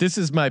 All right, this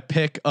is my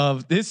pick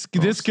of this.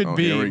 This could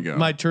be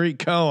my Tariq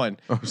Cohen,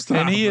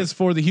 and he is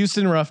for the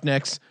Houston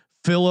Roughnecks.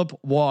 Philip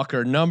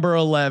Walker, number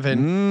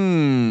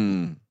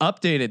 11,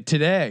 updated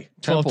today,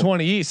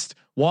 12:20 East.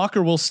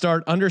 Walker will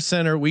start under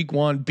center week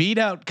 1. Beat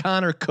out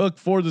Connor Cook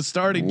for the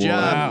starting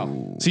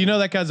job. So you know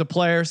that guy's a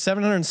player.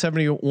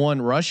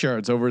 771 rush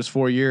yards over his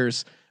 4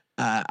 years.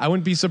 I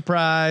wouldn't be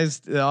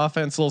surprised. The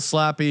offense a little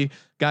sloppy.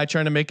 Guy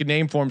trying to make a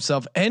name for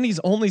himself, and he's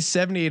only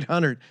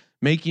 7,800,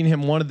 making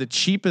him one of the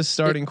cheapest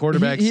starting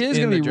quarterbacks. He is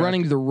going to be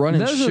running the run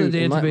and Those shoot. are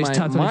the database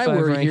top 25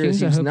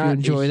 rankings. I hope you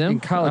enjoy them.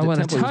 I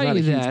want to tell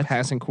you that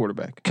passing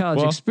quarterback.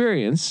 college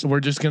experience. We're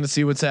just going to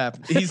see what's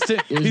happening. He's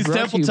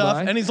Temple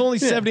tough, and he's only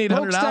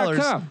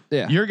 $7,800.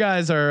 Yeah, your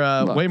guys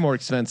are way more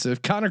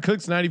expensive. Connor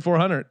Cook's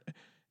 9,900.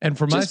 And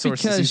from my Just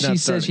sources, because he's not she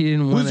starting. said she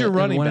didn't Who's want your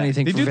running back?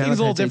 anything They do things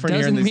a little different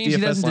here in this mean she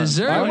DFS doesn't line.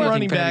 deserve One anything,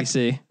 running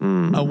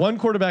back, one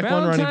quarterback,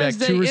 one running back, Valentine's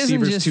Day two isn't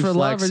receivers, just two for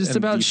flex. lovers. It's and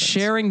about defense.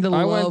 sharing the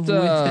love with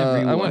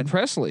everyone. I went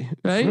Presley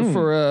Right?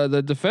 for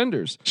the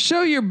defenders.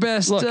 Show your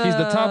best. Look, he's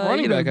the top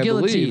running back, I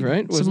believe,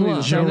 right? Some Wasn't he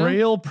love, the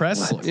Jarrell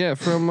Presley. Yeah,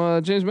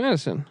 from James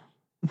Madison.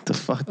 What the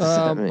fuck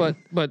does that mean?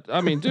 But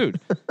I mean,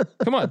 dude,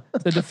 come on.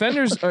 The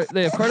defenders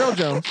they have Cardell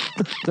Jones.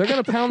 They're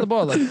gonna pound the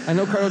ball. Like I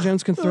know Cardell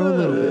Jones can throw a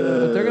little bit,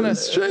 but they're gonna.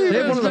 They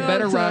have one of the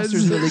better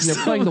rosters in the league.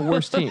 They're playing the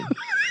worst team,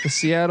 the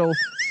Seattle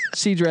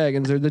Sea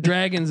Dragons or the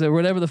Dragons or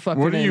whatever the fuck.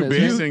 What are their you name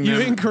is. basing You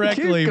them?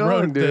 incorrectly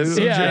wrote this.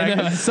 Yeah, I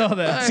know. I saw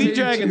that. Sea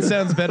Dragon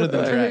sounds better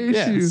than Dragon.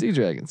 Yeah, Sea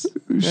Dragons.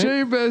 Show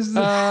your best.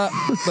 But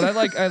I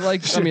like. I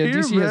mean,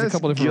 DC has a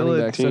couple different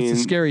running backs. That's the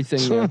scary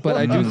thing there. But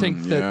I do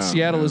think that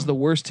Seattle is the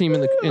worst team in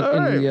the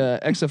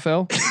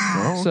XFL.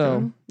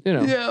 So you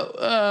know,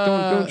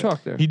 go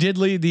chalk there. He did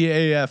lead the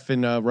AAF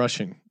in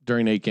rushing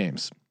during 8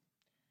 games,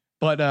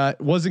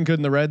 but wasn't good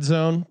in the red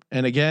zone.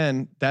 And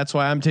again, that's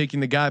why I'm taking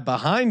the guy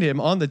behind him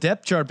on the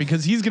depth chart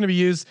because he's going to be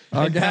used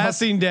in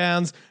passing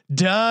downs.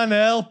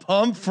 Donnell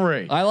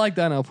Pumphrey. I like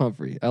Donnell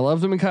Pumphrey. I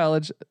loved him in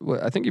college.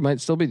 I think he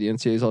might still be the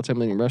NCAA's all-time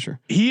leading rusher.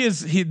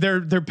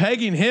 They're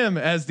pegging him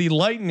as the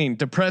lightning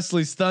to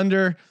Presley's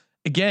thunder.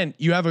 Again,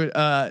 you have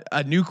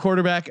a new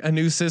quarterback, a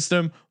new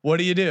system. What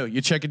do?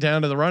 You check it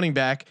down to the running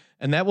back,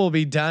 and that will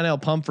be Donnell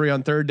Pumphrey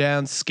on third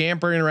down,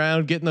 scampering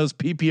around, getting those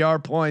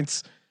PPR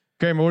points.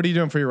 Kramer, what are you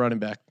doing for your running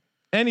back?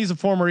 And he's a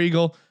former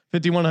Eagle,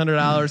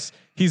 $5,100.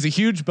 He's a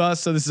huge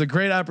bust, so this is a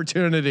great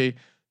opportunity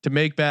to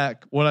make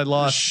back what I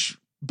lost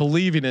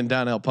believing in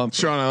Donnell Pumphrey.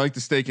 Sean, I like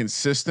to stay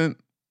consistent,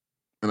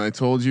 and I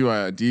told you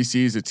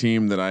DC is a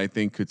team that I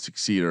think could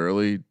succeed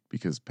early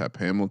because Pep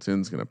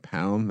Hamilton's going to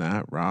pound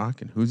that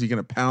rock, and who's he going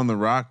to pound the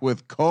rock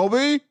with?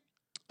 Colby.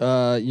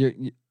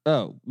 You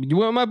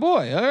went my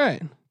boy. All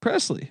right,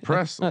 Presley.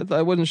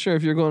 I wasn't sure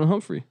if you're going to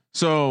Humphrey.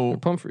 So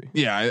Pumphrey.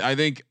 Yeah, I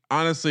think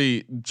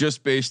honestly,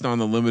 just based on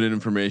the limited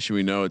information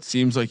we know, it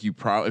seems like you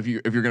probably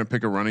if you're going to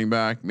pick a running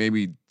back,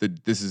 maybe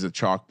this is a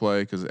chalk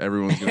play because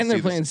everyone's going to and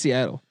they're playing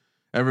Seattle.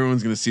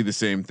 Everyone's going to see the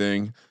same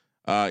thing.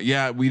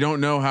 We don't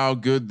know how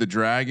good the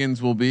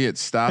Dragons will be at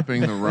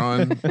stopping the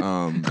run.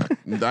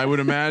 I would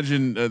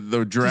imagine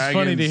the Dragons. It's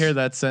funny to hear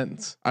that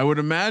sentence. I would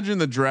imagine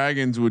the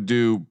Dragons would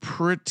do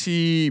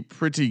pretty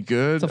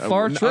good. It's a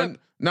far trip.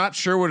 Not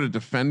sure what a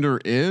defender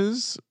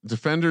is.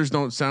 Defenders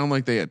don't sound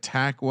like they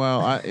attack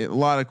well. A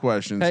lot of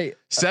questions. Hey,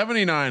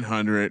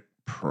 7,900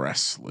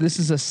 Presley. This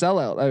is a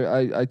sellout.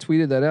 I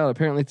tweeted that out.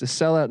 Apparently, it's a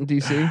sellout in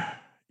DC.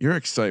 Your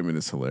excitement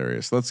is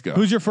hilarious. Let's go.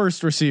 Who's your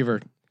first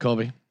receiver,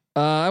 Colby?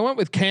 I went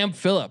with Cam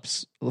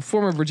Phillips, the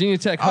former Virginia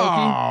Tech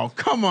Hokie. Oh,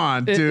 come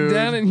on, dude.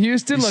 Down in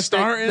Houston, He's look,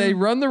 starting? they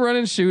run the run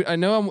and shoot. I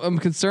know I'm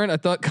concerned. I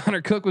thought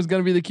Connor Cook was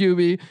going to be the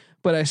QB,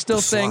 but I still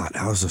think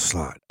How's the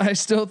slot? I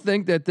still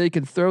think that they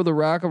can throw the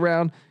rock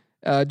around.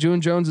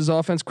 June Jones's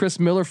offense. Chris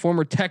Miller,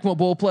 former Tecmo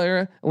Bowl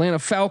player, Atlanta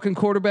Falcon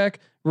quarterback,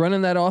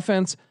 running that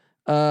offense.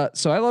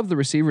 So I love the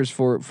receivers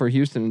for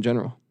Houston in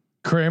general.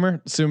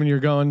 Kramer, assuming you're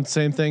going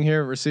same thing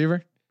here at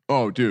receiver.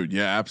 Oh, dude,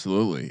 yeah,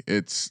 absolutely.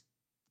 It's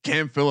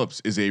Cam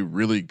Phillips is a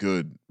really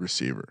good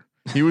receiver.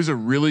 He was a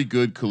really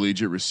good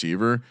collegiate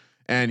receiver,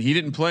 and he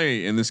didn't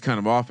play in this kind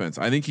of offense.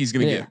 I think he's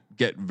going to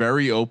get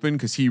very open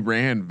because he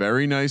ran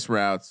very nice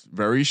routes,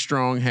 very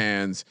strong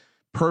hands,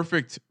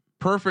 perfect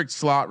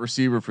slot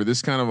receiver for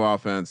this kind of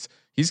offense.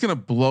 He's going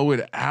to blow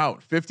it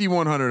out.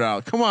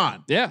 $5,100. Come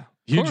on. Yeah.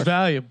 Huge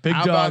value. Big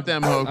How dog. about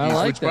them Hokies? I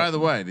like Which, that. by the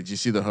way, did you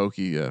see the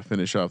Hokie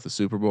finish off the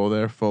Super Bowl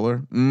there,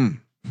 Fuller?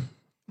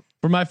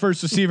 For my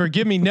first receiver,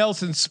 give me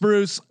Nelson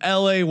Spruce,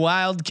 LA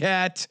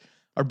Wildcat.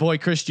 Our boy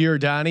Chris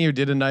Giordani, who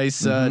did a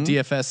nice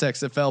DFS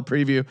XFL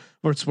preview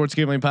for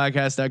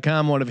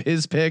sportsgamblingpodcast.com. One of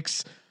his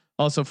picks.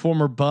 Also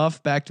former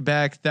Buff,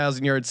 back-to-back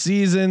 1,000-yard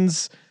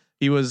seasons.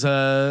 He was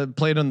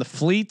played on the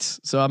Fleet,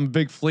 so I'm a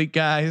big Fleet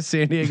guy.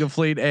 San Diego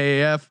Fleet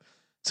AAF.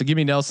 So give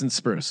me Nelson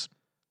Spruce.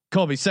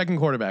 Colby, second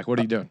quarterback. What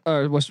are you doing?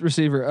 What's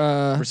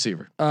receiver?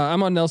 Receiver.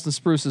 I'm on Nelson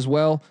Spruce as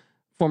well,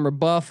 former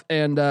Buff,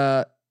 and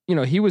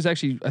he was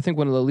actually I think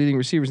one of the leading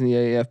receivers in the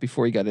AAF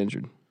before he got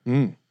injured.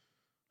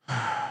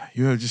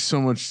 You have just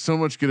so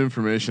much good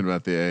information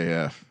about the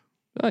AAF.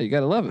 Oh, you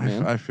gotta love it,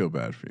 man. I feel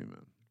bad for you,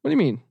 man. What do you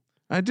mean?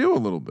 I do a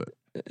little bit.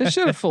 It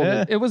should have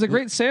folded. It was a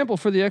great sample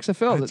for the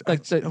XFL.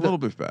 It's a little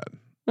bit bad.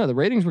 No, the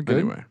ratings were good.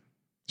 Anyway,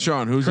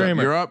 Sean, who's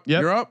Kramer. up? You're up.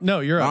 Yep. You're up. No,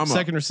 you're up. I'm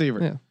Second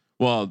receiver. Yeah.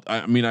 Well,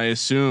 I mean, I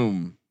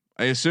assume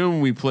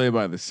we play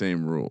by the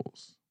same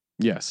rules.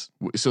 Yes.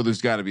 So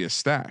there's got to be a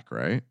stack,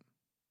 right?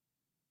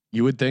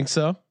 You would think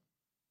so.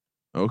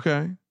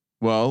 Okay.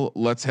 Well,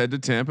 let's head to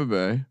Tampa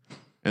Bay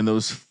and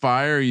those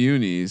fire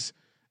unis,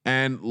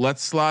 and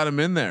let's slot them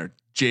in there.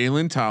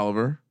 Jalen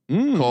Tolliver,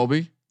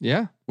 Colby.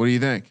 Yeah. What do you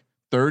think?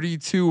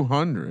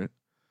 3,200.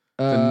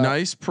 A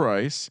nice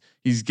price.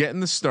 He's getting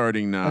the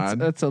starting nod.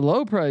 That's a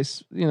low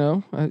price, you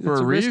know, for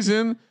a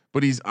reason.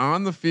 But he's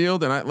on the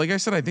field, and like I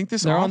said, I think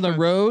this. They're on the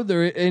road.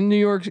 They're in New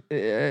York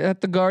at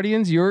the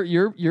Guardians.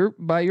 You're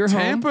by your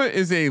Tampa home.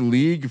 is a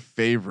league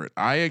favorite.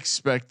 I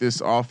expect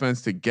this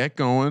offense to get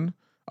going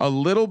a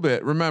little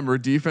bit. Remember,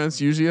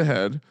 defense usually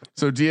ahead,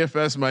 so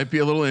DFS might be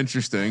a little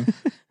interesting.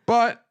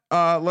 But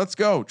let's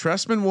go.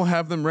 Trestman will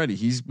have them ready.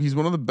 He's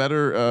one of the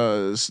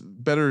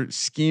better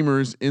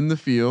schemers in the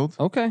field.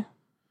 Okay.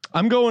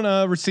 I'm going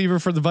receiver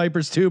for the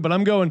Vipers too, but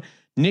I'm going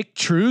Nick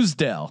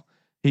Truesdell.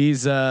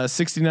 He's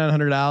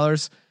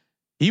 $6,900.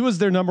 He was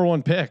their number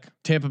one pick.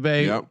 Tampa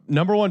Bay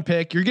number one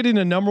pick. You're getting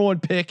a number one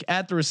pick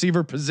at the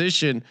receiver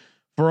position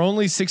for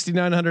only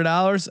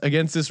 $6,900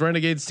 against this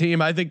Renegades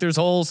team. I think there's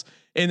holes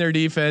in their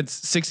defense.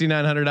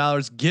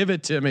 $6,900. Give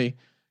it to me,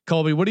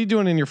 Colby. What are you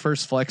doing in your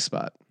first flex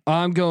spot?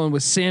 I'm going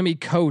with Sammy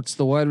Coates,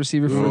 the wide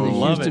receiver for the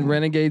Houston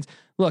Renegades.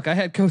 Look, I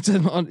had Coates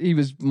he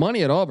was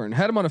money at Auburn.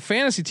 Had him on a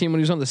fantasy team when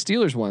he was on the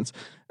Steelers once.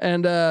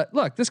 And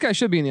look, this guy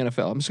should be in the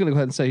NFL. I'm just going to go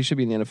ahead and say he should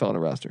be in the NFL on a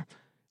roster.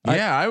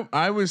 Yeah,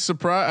 I was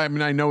surprised. I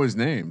mean, I know his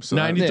name. So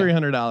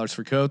 $9,300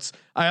 for Coates.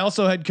 I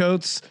also had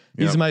Coates.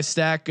 He's my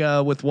stack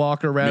with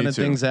Walker rounding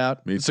things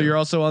out. So you're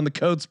also on the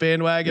Coates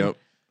bandwagon. Yep.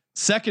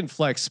 Second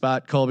flex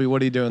spot, Colby. What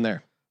are you doing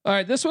there? All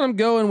right, this one I'm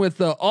going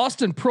with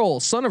Austin Proehl,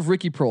 son of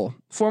Ricky Proehl,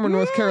 former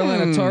North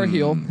Carolina Tar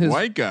Heel. His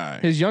white guy.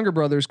 His younger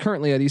brother is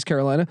currently at East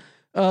Carolina.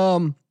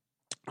 Austin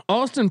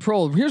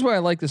Proehl. Here's why I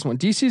like this one.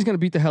 DC is going to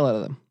beat the hell out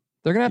of them.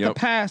 They're going to have to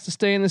pass to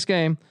stay in this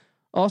game.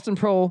 Austin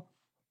Proehl.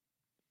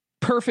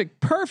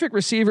 Perfect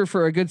receiver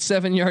for a good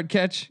 7-yard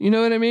catch. You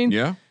know what I mean?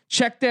 Yeah.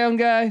 Check down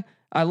guy.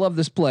 I love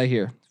this play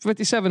here.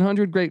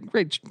 5,700.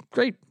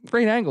 Great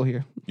angle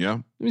here. Yeah.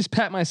 Let me just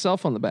pat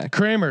myself on the back.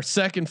 Kramer,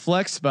 second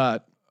flex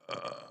spot.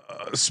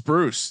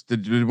 Spruce.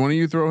 Did one of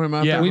you throw him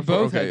out? Yeah, there we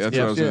before? both. Okay, that's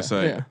what I was gonna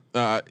say.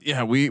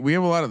 Yeah, we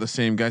have a lot of the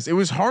same guys. It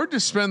was hard to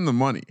spend the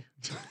money.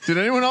 Did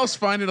anyone else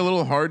find it a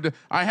little hard to?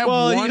 I have.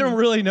 Well, one, you don't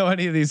really know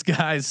any of these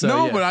guys. So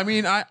no, but I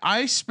mean,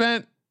 I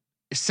spent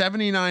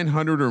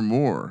 7,900 or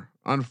more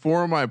on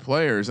 4 of my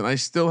players, and I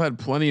still had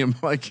plenty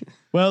of like.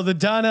 Well, the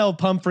Donnell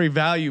Pumphrey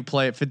value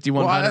play at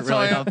 5,100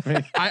 really helped me.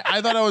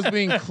 I thought I was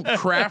being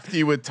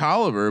crafty with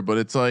Tolliver, but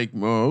it's like,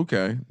 oh,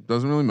 okay,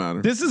 doesn't really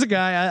matter. This is a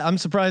guy I'm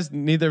surprised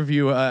neither of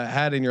you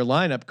had in your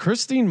lineup.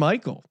 Christine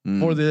Michael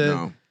for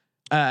the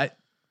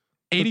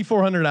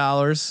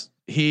 $8,400.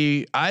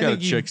 I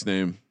think chick's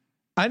name.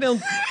 I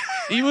don't.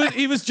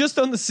 He was just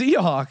on the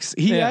Seahawks.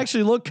 He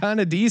actually looked kind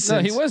of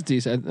decent. No, he was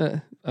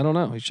decent. I don't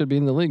know. He should be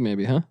in the league,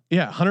 maybe, huh?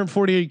 Yeah,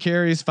 148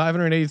 carries,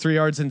 583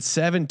 yards, and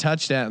 7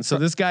 touchdowns. So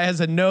this guy has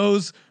a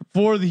nose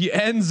for the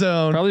end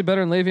zone. Probably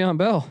better than Le'Veon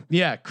Bell.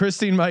 Yeah,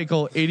 Christine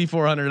Michael,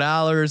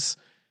 $8,400.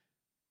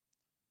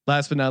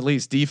 Last but not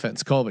least,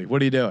 defense. Colby,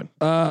 what are you doing?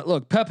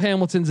 Look, Pep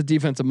Hamilton's a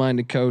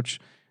defensive-minded coach.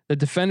 The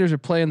defenders are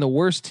playing the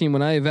worst team.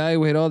 When I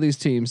evaluate all these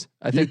teams,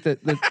 I think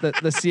that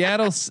the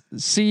Seattle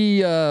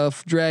Sea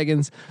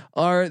Dragons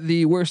are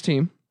the worst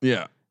team.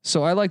 Yeah.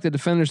 So I like the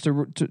defenders to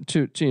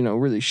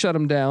really shut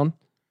them down,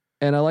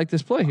 and I like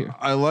this play here.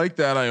 I like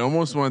that. I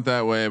almost went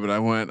that way, but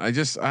I'm not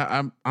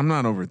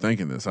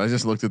overthinking this. I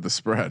just looked at the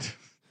spread.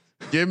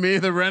 Give me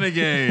the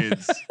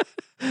Renegades.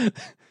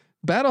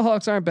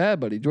 Battlehawks aren't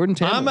bad, buddy. Jordan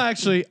Taylor.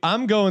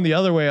 I'm going the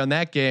other way on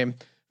that game.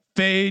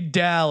 Fade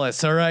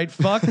Dallas. All right.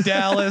 Fuck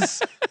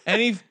Dallas.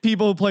 Any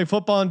people who play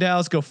football in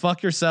Dallas, go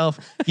fuck yourself.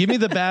 Give me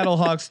the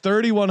Battlehawks,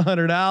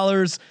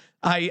 $3,100.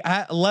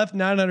 I left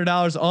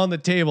 $900 on the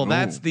table.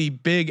 That's the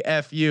big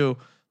FU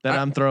that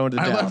I'm throwing to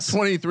Dallas. I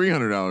left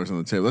 $2,300 on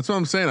the table. That's what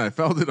I'm saying. I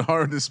felt it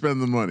hard to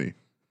spend the money.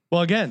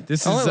 Well, again,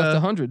 this I is left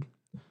 100.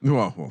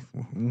 Well,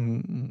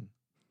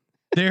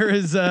 there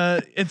is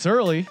it's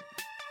early.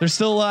 There's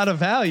still a lot of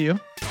value.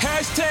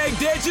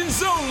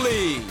 #Degens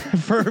only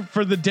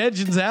for the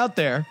Degens out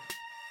there.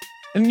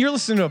 And you're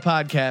listening to a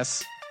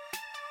podcast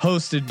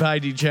hosted by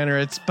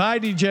degenerates,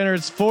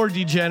 for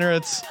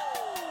degenerates.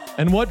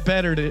 And what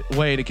better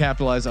way to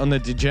capitalize on the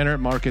degenerate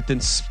market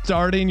than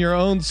starting your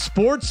own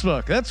sports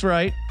book? That's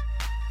right.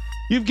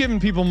 You've given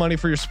people money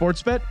for your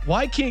sports bet.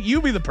 Why can't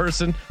you be the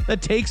person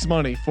that takes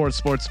money for a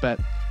sports bet?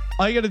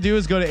 All you got to do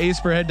is go to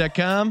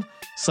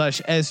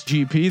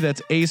aceperhead.com/SGP.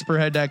 That's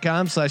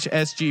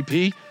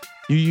aceperhead.com/SGP.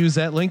 You use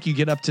that link, you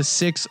get up to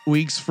 6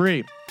 weeks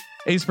free.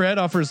 Ace Per Head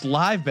offers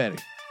live betting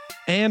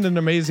and an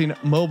amazing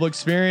mobile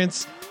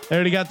experience. They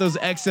already got those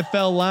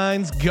XFL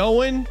lines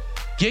going.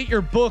 Get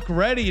your book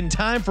ready in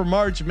time for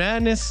March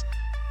Madness.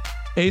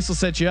 Ace will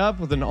set you up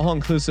with an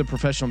all-inclusive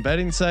professional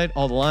betting site.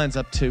 All the lines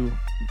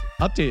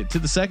updated to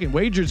the second.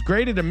 Wagers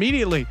graded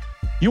immediately.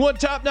 You want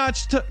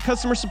top-notch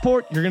customer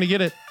support? You're going to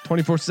get it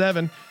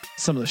 24/7.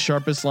 Some of the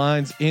sharpest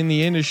lines in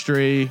the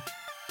industry.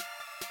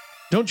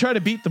 Don't try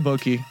to beat the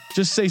bookie.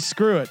 Just say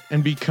screw it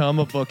and become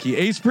a bookie.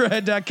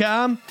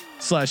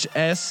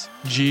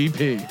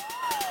 aceperhead.com/SGP.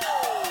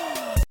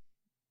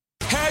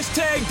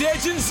 Hashtag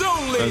Legends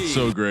Only. That's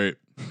so great.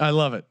 I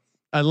love it.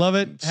 I love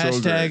it. So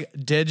Hashtag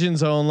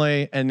Degins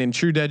only. And in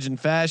true Degin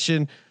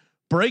fashion,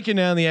 breaking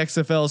down the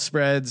XFL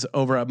spreads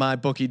over at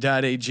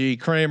mybookie.ag.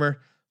 Kramer,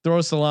 throw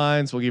us the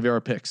lines. We'll give you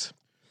our picks.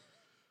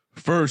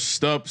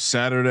 First up,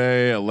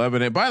 Saturday,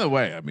 11 a.m. By the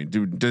way, I mean,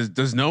 do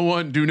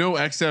no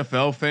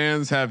XFL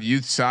fans have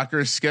youth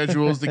soccer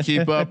schedules to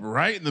keep up?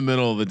 Right in the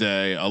middle of the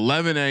day,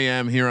 11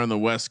 a.m. here on the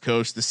West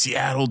Coast, the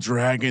Seattle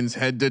Dragons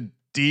head to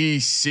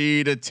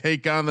DC to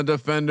take on the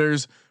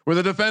Defenders, where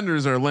the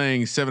Defenders are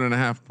laying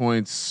 7.5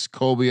 points.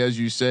 Colby, as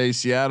you say,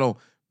 Seattle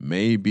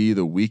may be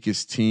the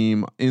weakest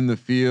team in the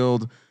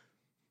field.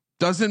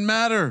 Doesn't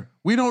matter.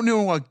 We don't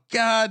know a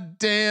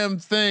goddamn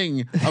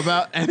thing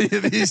about any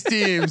of these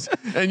teams,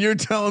 and you're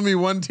telling me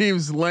one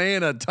team's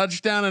laying a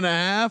touchdown and a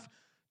half?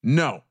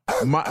 No,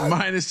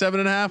 minus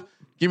 7.5.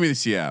 Give me the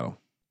Seattle.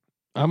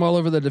 I'm all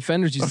over the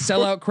Defenders. You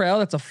sellout crowd.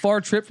 That's a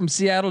far trip from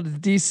Seattle to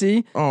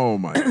DC. Oh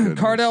my goodness.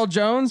 Cardell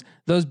Jones,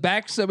 those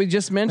backs that we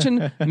just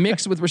mentioned,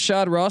 mixed with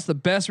Rashad Ross, the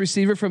best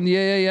receiver from the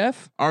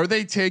AAF. Are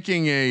they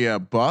taking a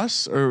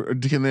bus, or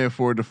can they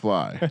afford to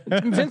fly?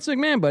 Vince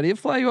McMahon, buddy, he'll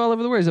fly you all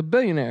over the world. He's a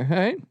billionaire, all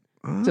right?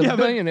 He's a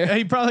billionaire.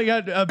 He probably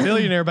got a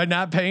billionaire by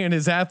not paying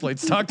his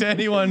athletes. Talk to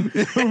anyone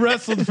who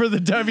wrestled for the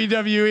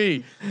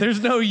WWE.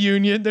 There's no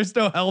union. There's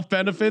no health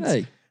benefits.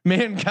 Hey.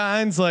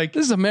 Mankind's like,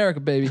 this is America,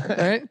 baby. All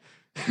right.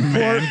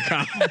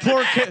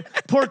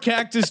 Poor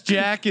Cactus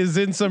Jack is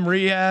in some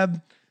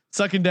rehab,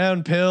 sucking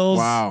down pills.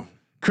 Wow.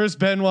 Chris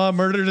Benoit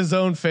murdered his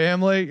own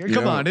family.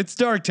 Come on, it's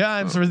dark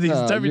times for these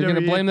WWE. You're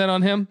gonna blame that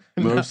on him?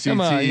 No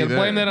Come on, you gonna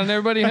blame that on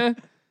everybody, huh?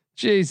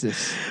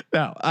 Jesus.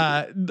 No,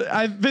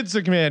 Vince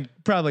McMahon,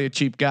 probably a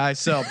cheap guy.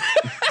 So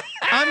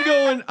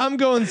I'm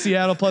going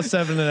Seattle plus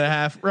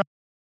 7.5.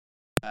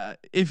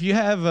 If you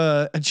have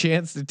a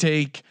chance to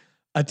take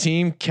a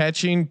team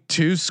catching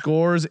 2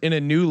 scores in a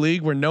new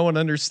league where no one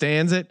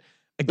understands it,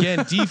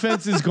 again,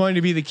 defense is going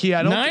to be the key.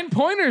 I don't 9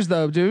 pointers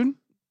though, dude.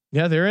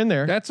 Yeah, they're in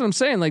there. That's what I'm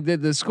saying. Like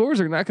the scores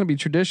are not going to be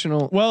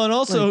traditional. Well, and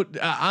also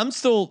I'm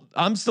still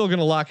going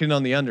to lock in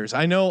on the unders.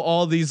 I know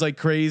all these like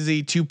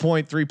crazy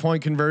 2-point,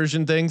 3-point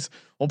conversion things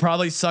will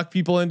probably suck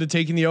people into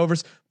taking the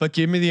overs, but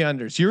give me the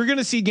unders. You're going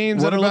to see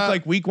games that'll look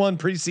like week 1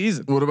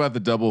 preseason. What about the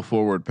double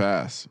forward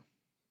pass?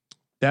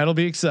 That'll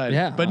be exciting.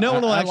 Yeah, but no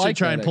one will actually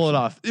try and pull it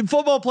off.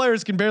 Football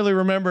players can barely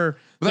remember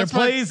their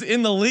plays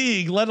in the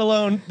league, let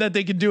alone that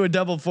they could do a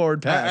double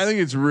forward pass. I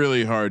think it's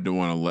really hard to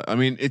want to I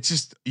mean, it's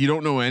just, you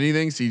don't know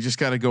anything. So you just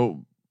got to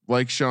go,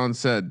 like Sean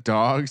said,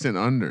 dogs and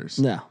unders.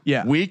 No.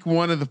 Yeah. Week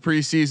 1 of the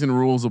preseason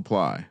rules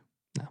apply.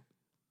 No.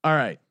 All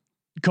right.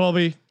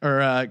 Colby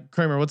or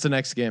Kramer, what's the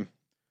next game?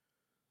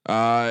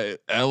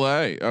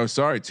 LA. Oh,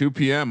 sorry. 2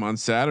 p.m. on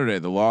Saturday.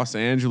 The Los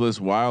Angeles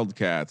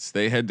Wildcats.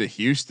 They head to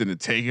Houston to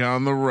take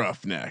on the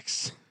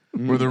Roughnecks.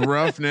 Where the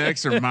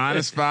Roughnecks are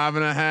minus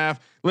 5.5.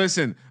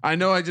 Listen, I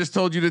know I just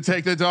told you to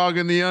take the dog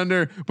in the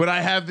under, but I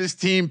have this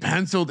team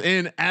penciled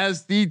in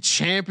as the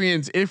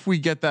champions. If we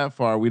get that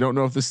far, we don't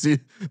know if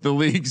the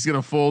league's going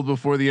to fold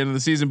before the end of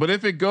the season, but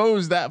if it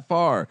goes that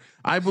far,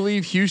 I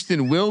believe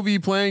Houston will be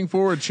playing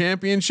for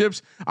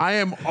championships. I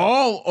am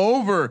all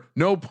over,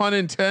 no pun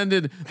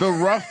intended, the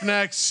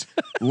Roughnecks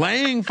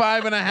laying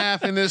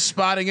 5.5 in this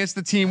spot against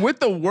the team with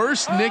the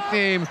worst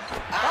nickname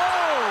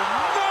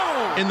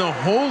in the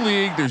whole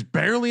league. There's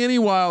barely any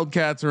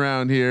Wildcats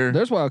around here.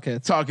 There's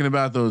Wildcats. Talking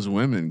about those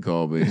women,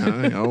 Colby.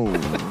 Oh,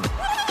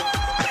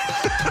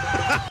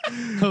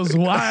 those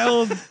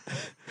wild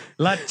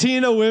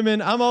Latina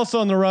women. I'm also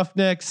on the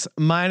Roughnecks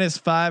minus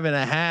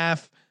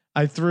 5.5.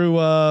 I threw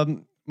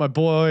my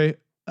boy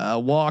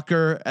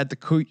Walker at the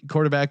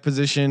quarterback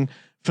position.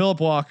 Philip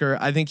Walker.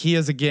 I think he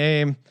has a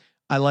game.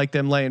 I like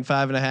them laying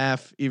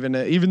 5.5,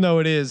 even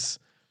though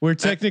we're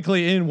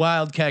technically in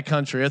Wildcat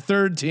country, a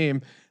third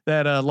team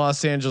that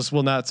Los Angeles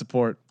will not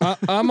support.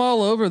 I'm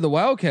all over the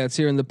Wildcats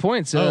here in the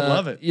points.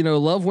 Love it.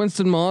 Love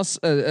Winston Moss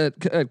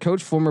at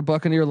coach, former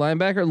Buccaneer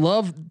linebacker.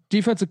 Love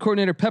defensive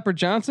coordinator Pepper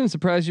Johnson.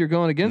 Surprised you're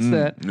going against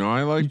that. No,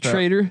 I like that.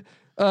 Traitor.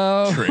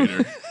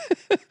 Traitor.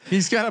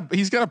 He's got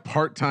a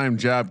part-time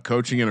job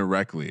coaching in a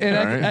rec league.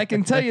 And I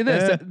can tell you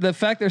this: the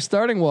fact they're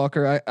starting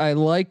Walker, I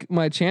like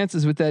my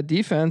chances with that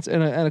defense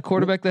and a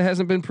quarterback that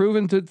hasn't been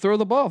proven to throw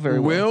the ball very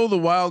well. Will the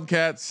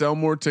Wildcats sell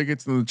more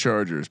tickets than the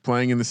Chargers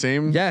playing in the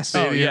same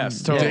stadium? Oh,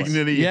 yes, totally.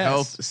 Dignity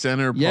Health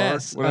Center Park.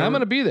 Yes, whatever? I'm going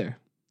to be there.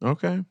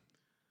 Okay,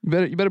 you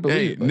better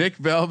believe it. Nick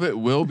Velvet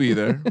will be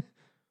there.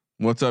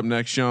 What's up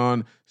next,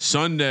 Sean?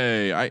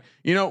 Sunday.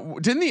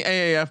 Didn't the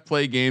AAF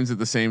play games at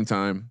the same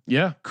time?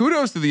 Yeah.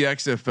 Kudos to the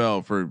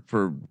XFL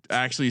for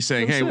actually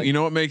saying, hey, you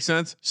know what makes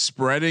sense?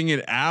 Spreading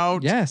it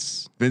out.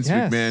 Yes. Vince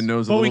McMahon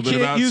knows a little bit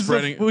about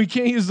spreading. We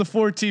can't use the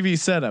 4 TV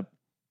setup.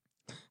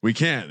 We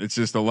can't. It's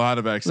just a lot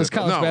of XFL. It's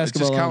college basketball. It's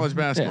just college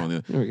basketball.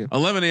 Yeah, there we go.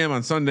 11 a.m.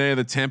 on Sunday,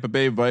 the Tampa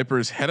Bay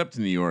Vipers head up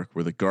to New York,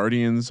 where the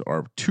Guardians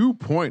are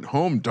 2-point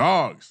home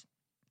dogs.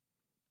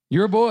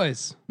 Your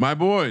boys, my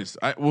boys.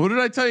 Who did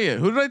I tell you?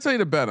 Who did I tell you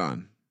to bet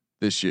on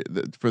this year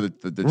for the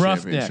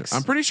championship?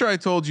 I'm pretty sure I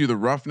told you the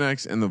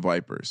Roughnecks and the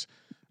Vipers.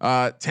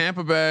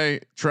 Tampa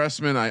Bay,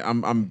 Trestman.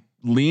 I'm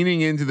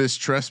leaning into this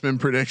Trestman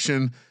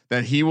prediction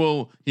that he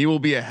will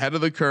be ahead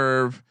of the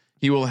curve.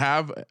 He will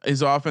have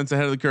his offense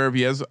ahead of the curve.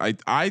 He has,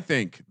 I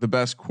think, the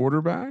best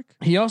quarterback.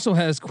 He also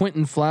has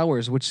Quentin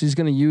Flowers, which he's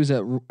going to use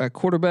at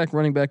quarterback,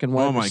 running back, and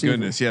wide receiver. Oh my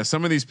goodness, yeah.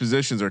 Some of these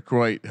positions are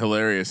quite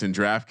hilarious in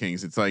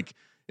DraftKings. It's like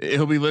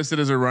he'll be listed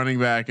as a running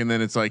back, and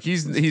then it's like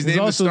he's named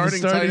the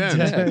starting tight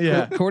end.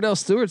 Yeah, Cordell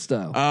Stewart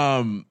style.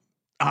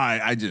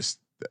 I just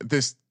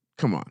this.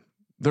 Come on.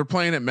 They're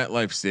playing at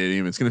MetLife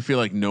Stadium. It's going to feel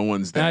like no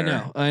one's there.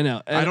 I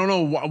know. I don't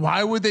know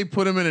why would they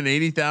put him in an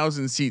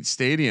 80,000 seat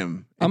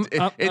stadium.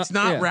 It's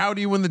not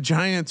rowdy when the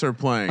Giants are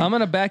playing. I'm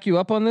going to back you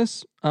up on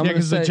this.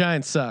 Because the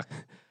Giants suck.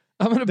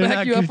 I'm going to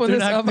back you up on this.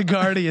 Not the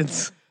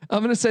Guardians. I'm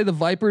going to say the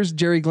Vipers.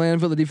 Jerry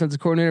Glanville, the defensive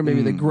coordinator,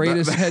 maybe the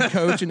greatest head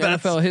coach in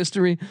NFL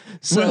history.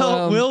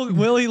 So,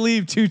 will he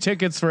leave 2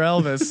 tickets for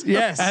Elvis?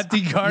 Yes, at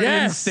the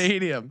Guardians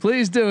Stadium.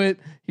 Please do it.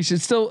 He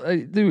should still,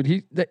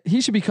 dude. He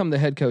should become the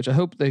head coach. I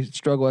hope they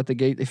struggle at the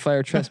gate. They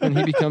fire Trestman.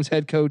 He becomes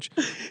head coach.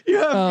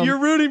 You're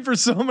rooting for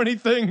so many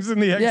things in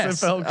the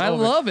XFL. I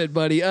love it,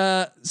 buddy.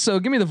 So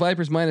give me the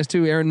Vipers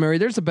 -2. Aaron Murray.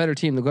 There's a better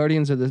team. The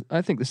Guardians are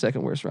I think the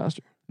second worst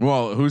roster.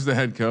 Well, who's the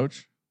head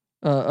coach?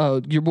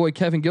 Your boy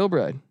Kevin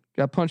Gilbride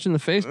got punched in the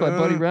face by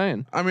Buddy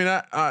Ryan. I mean,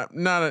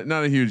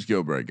 not a huge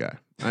Gilbride guy.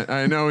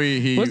 I know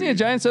he wasn't he a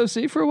Giants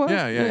OC for a while.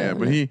 Yeah.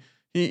 But he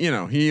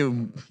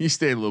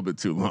stayed a little bit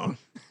too long.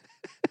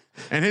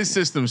 And his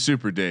system's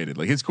super dated.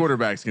 Like his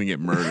quarterback's gonna get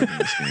murdered in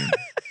this game.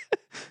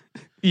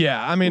 Yeah,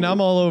 I mean,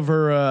 I'm all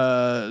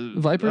over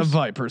Vipers.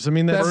 Vipers. I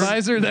mean, that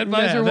visor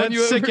that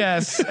sick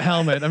ass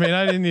helmet. I mean,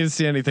 I didn't need to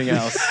see anything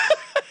else.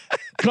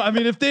 I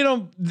mean, if they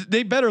don't,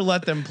 they better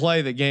let them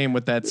play the game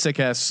with that sick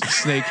ass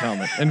snake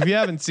helmet. And if you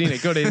haven't seen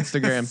it, go to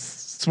Instagram,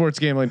 Sports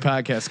Gambling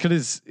Podcast.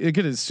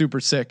 It is super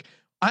sick.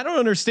 I don't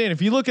understand.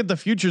 If you look at the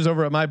futures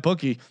over at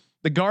MyBookie,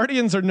 the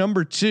Guardians are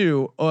number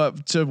 2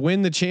 to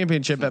win the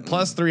championship at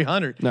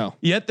 +300. No,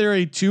 yet they're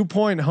a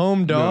 2-point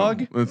home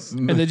dog,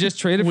 and they just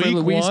traded for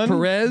Luis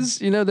Perez.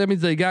 You know that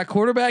means they got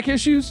quarterback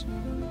issues.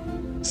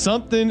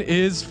 Something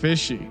is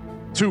fishy.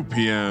 2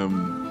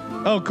 p.m.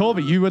 Oh,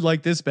 Colby, you would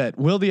like this bet.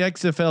 Will the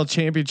XFL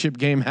championship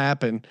game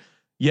happen?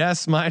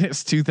 Yes,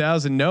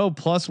 -2,000. No,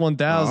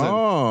 +1,000.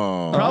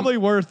 Oh, probably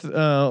worth.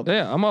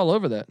 Yeah, I'm all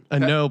over that.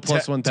 No,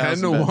 +1,000.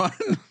 10 to 1.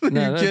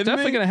 No, that's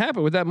definitely going to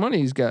happen with that money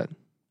he's got.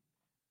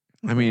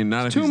 I mean,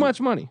 not too much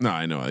money. No,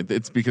 I know.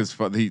 It's because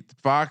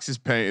Fox is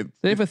paying.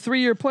 They have a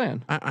 3-year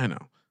plan. I know.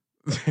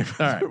 All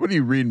right. What are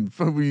you reading?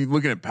 Are you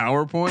looking at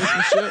PowerPoints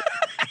and shit?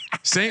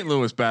 St.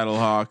 Louis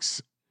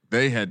Battlehawks.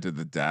 They head to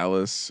the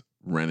Dallas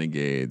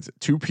Renegades.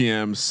 2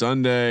 p.m.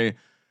 Sunday.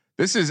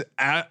 This is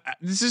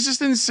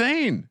just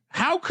insane.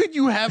 How could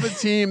you have a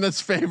team that's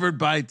favored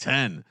by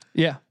 10?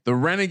 Yeah, the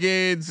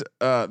Renegades.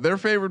 They're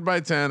favored by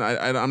 10.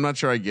 I'm not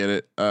sure I get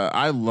it.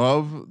 I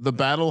love the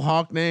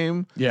Battlehawk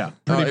name. Yeah,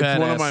 pretty it's badass.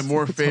 one of my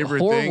more favorite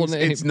things.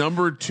 Name. It's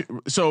number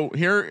 2. So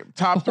here,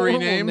 top 3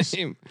 names: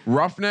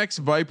 Roughnecks,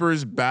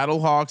 Vipers,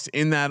 Battlehawks,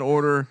 in that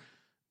order.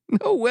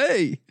 No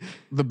way.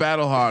 The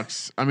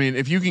Battlehawks. I mean,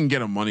 if you can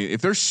get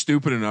if they're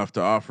stupid enough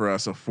to offer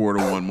us a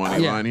 4-1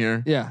 money line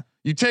here, yeah.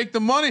 You take the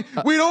money.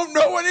 We don't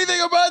know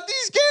anything about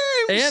these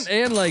games.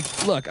 And like,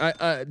 look,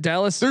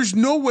 Dallas. There's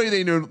no way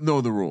they know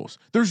the rules.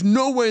 There's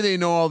no way they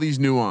know all these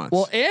nuance.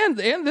 Well, and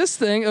this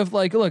thing of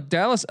like, look,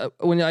 Dallas.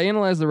 When I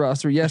analyze the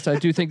roster, yes, I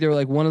do think they're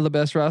like one of the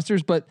best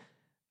rosters, but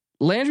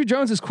Landry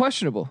Jones is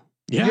questionable.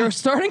 Yeah. Your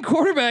starting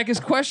quarterback is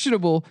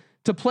questionable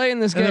to play in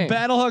this game. And the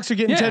Battlehawks are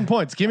getting 10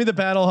 points. Give me the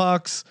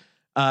Battlehawks.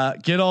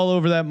 Get all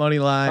over that money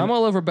line. I'm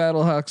all over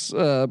Battlehawks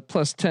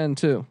 +10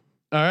 too.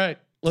 All right,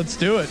 let's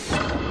do it.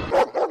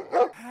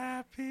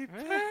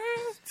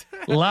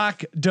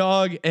 Lock,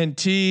 dog, and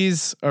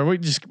tease. Or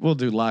we'll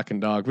do lock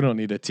and dog. We don't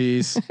need a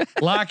tease.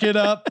 Lock it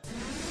up.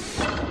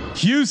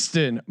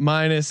 Houston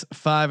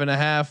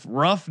 -5.5.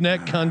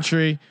 Roughneck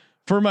country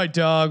for my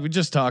dog. We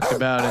just talked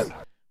about it.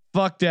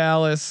 Fuck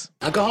Dallas.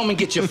 Now go home and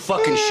get your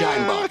fucking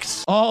shine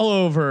box. All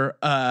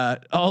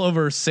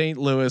over St.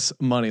 Louis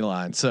money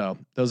line. So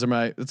that's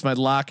my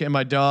lock and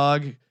my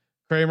dog.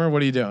 Kramer,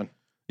 what are you doing?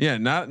 Yeah,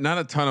 not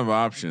a ton of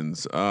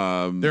options.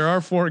 There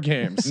are 4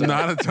 games. So.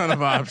 Not a ton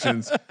of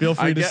options. Feel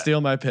free to steal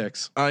my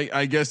picks.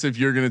 I guess if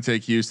you're going to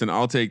take Houston,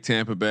 I'll take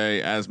Tampa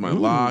Bay as my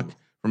lock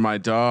for my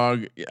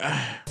dog.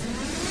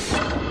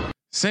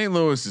 St.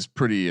 Louis is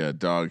pretty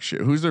dog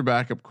shit. Who's their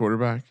backup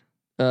quarterback?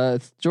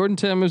 It's Jordan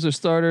Tammuz, their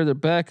starter. Their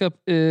backup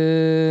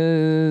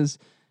is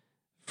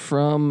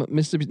from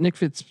Mississippi. Nick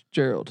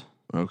Fitzgerald.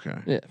 Okay.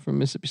 Yeah, from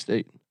Mississippi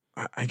State.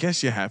 I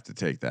guess you have to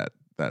take that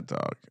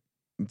dog.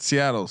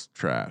 Seattle's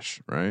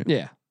trash, right?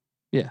 Yeah.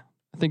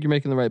 I think you're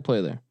making the right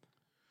play there.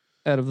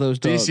 Out of those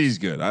dogs. DC's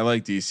good. I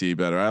like DC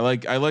better. I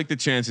like the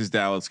chances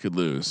Dallas could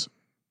lose.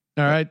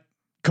 All right,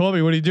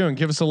 Colby, what are you doing?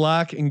 Give us a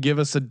lock and give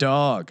us a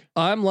dog.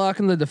 I'm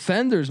locking the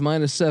Defenders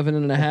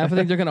 -7.5. I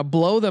think they're going to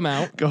blow them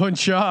out. Go and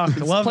chalk.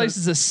 This Love place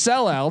it. is a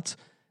sellout.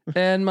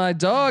 And my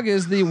dog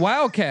is the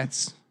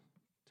Wildcats.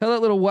 Tell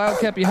that little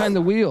Wildcat behind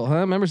the wheel, huh?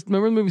 Remember the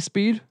movie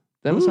Speed?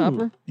 Dennis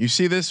Hopper. You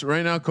see this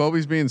right now?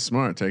 Colby's being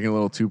smart, taking a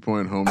little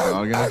 2-point home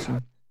dog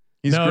action.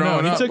 He's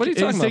growing up. What are you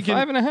talking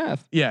about? 5.5.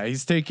 Yeah,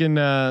 he's taking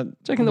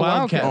Taking the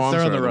Wildcats. Oh, I'm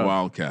They're on sorry, the road.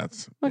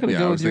 Wildcats. I'm not gonna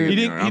go with your. He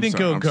didn't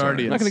go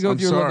Guardians. I'm not going to go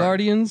with your sorry.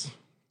 Guardians.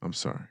 I'm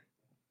sorry.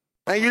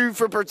 Thank you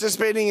for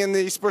participating in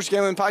the Sports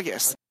Gambling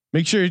Podcast.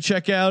 Make sure you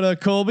check out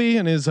Colby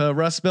and his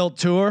Rust Belt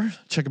tour.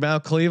 Check him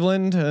out,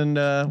 Cleveland and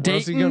where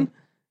else he going? Dayton,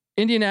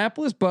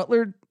 Indianapolis,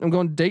 Butler. I'm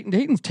going to Dayton.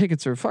 Dayton's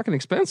tickets are fucking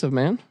expensive,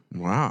 man.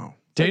 Wow.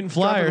 Dayton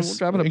Flyers.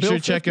 dropping a Make bill sure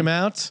you check 50. him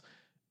out.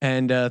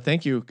 And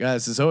thank you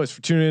guys as always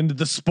for tuning into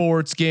the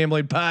Sports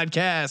Gambling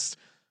Podcast.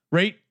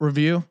 Rate,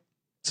 review,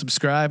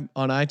 subscribe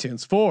on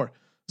iTunes. For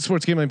the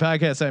Sports Gambling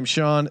Podcast, I'm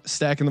Sean,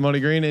 stacking the money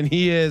green, and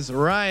he is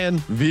Ryan.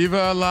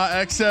 Viva la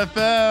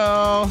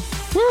XFL.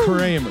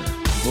 Kramer.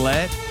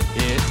 Let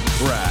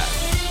it ride.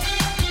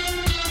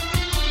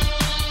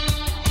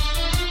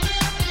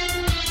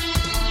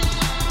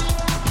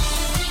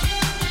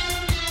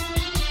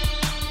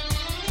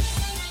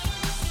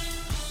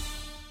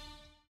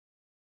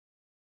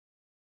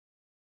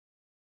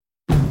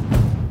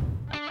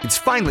 It's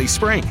finally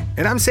spring,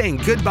 and I'm saying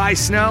goodbye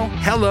snow,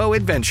 hello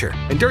adventure.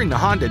 And during the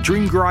Honda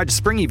Dream Garage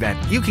Spring Event,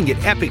 you can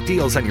get epic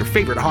deals on your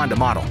favorite Honda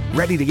model.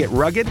 Ready to get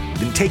rugged?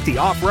 Then take the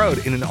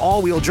off-road in an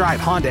all-wheel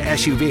drive Honda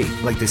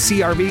SUV, like the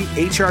CR-V,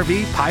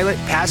 HR-V, Pilot,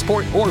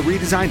 Passport, or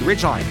redesigned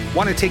Ridgeline.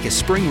 Want to take a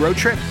spring road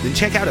trip? Then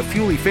check out a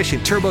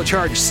fuel-efficient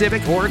turbocharged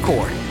Civic or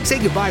Accord. Say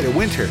goodbye to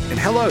winter and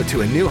hello to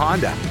a new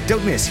Honda.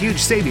 Don't miss huge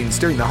savings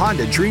during the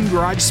Honda Dream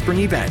Garage Spring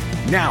Event,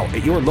 now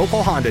at your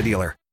local Honda dealer.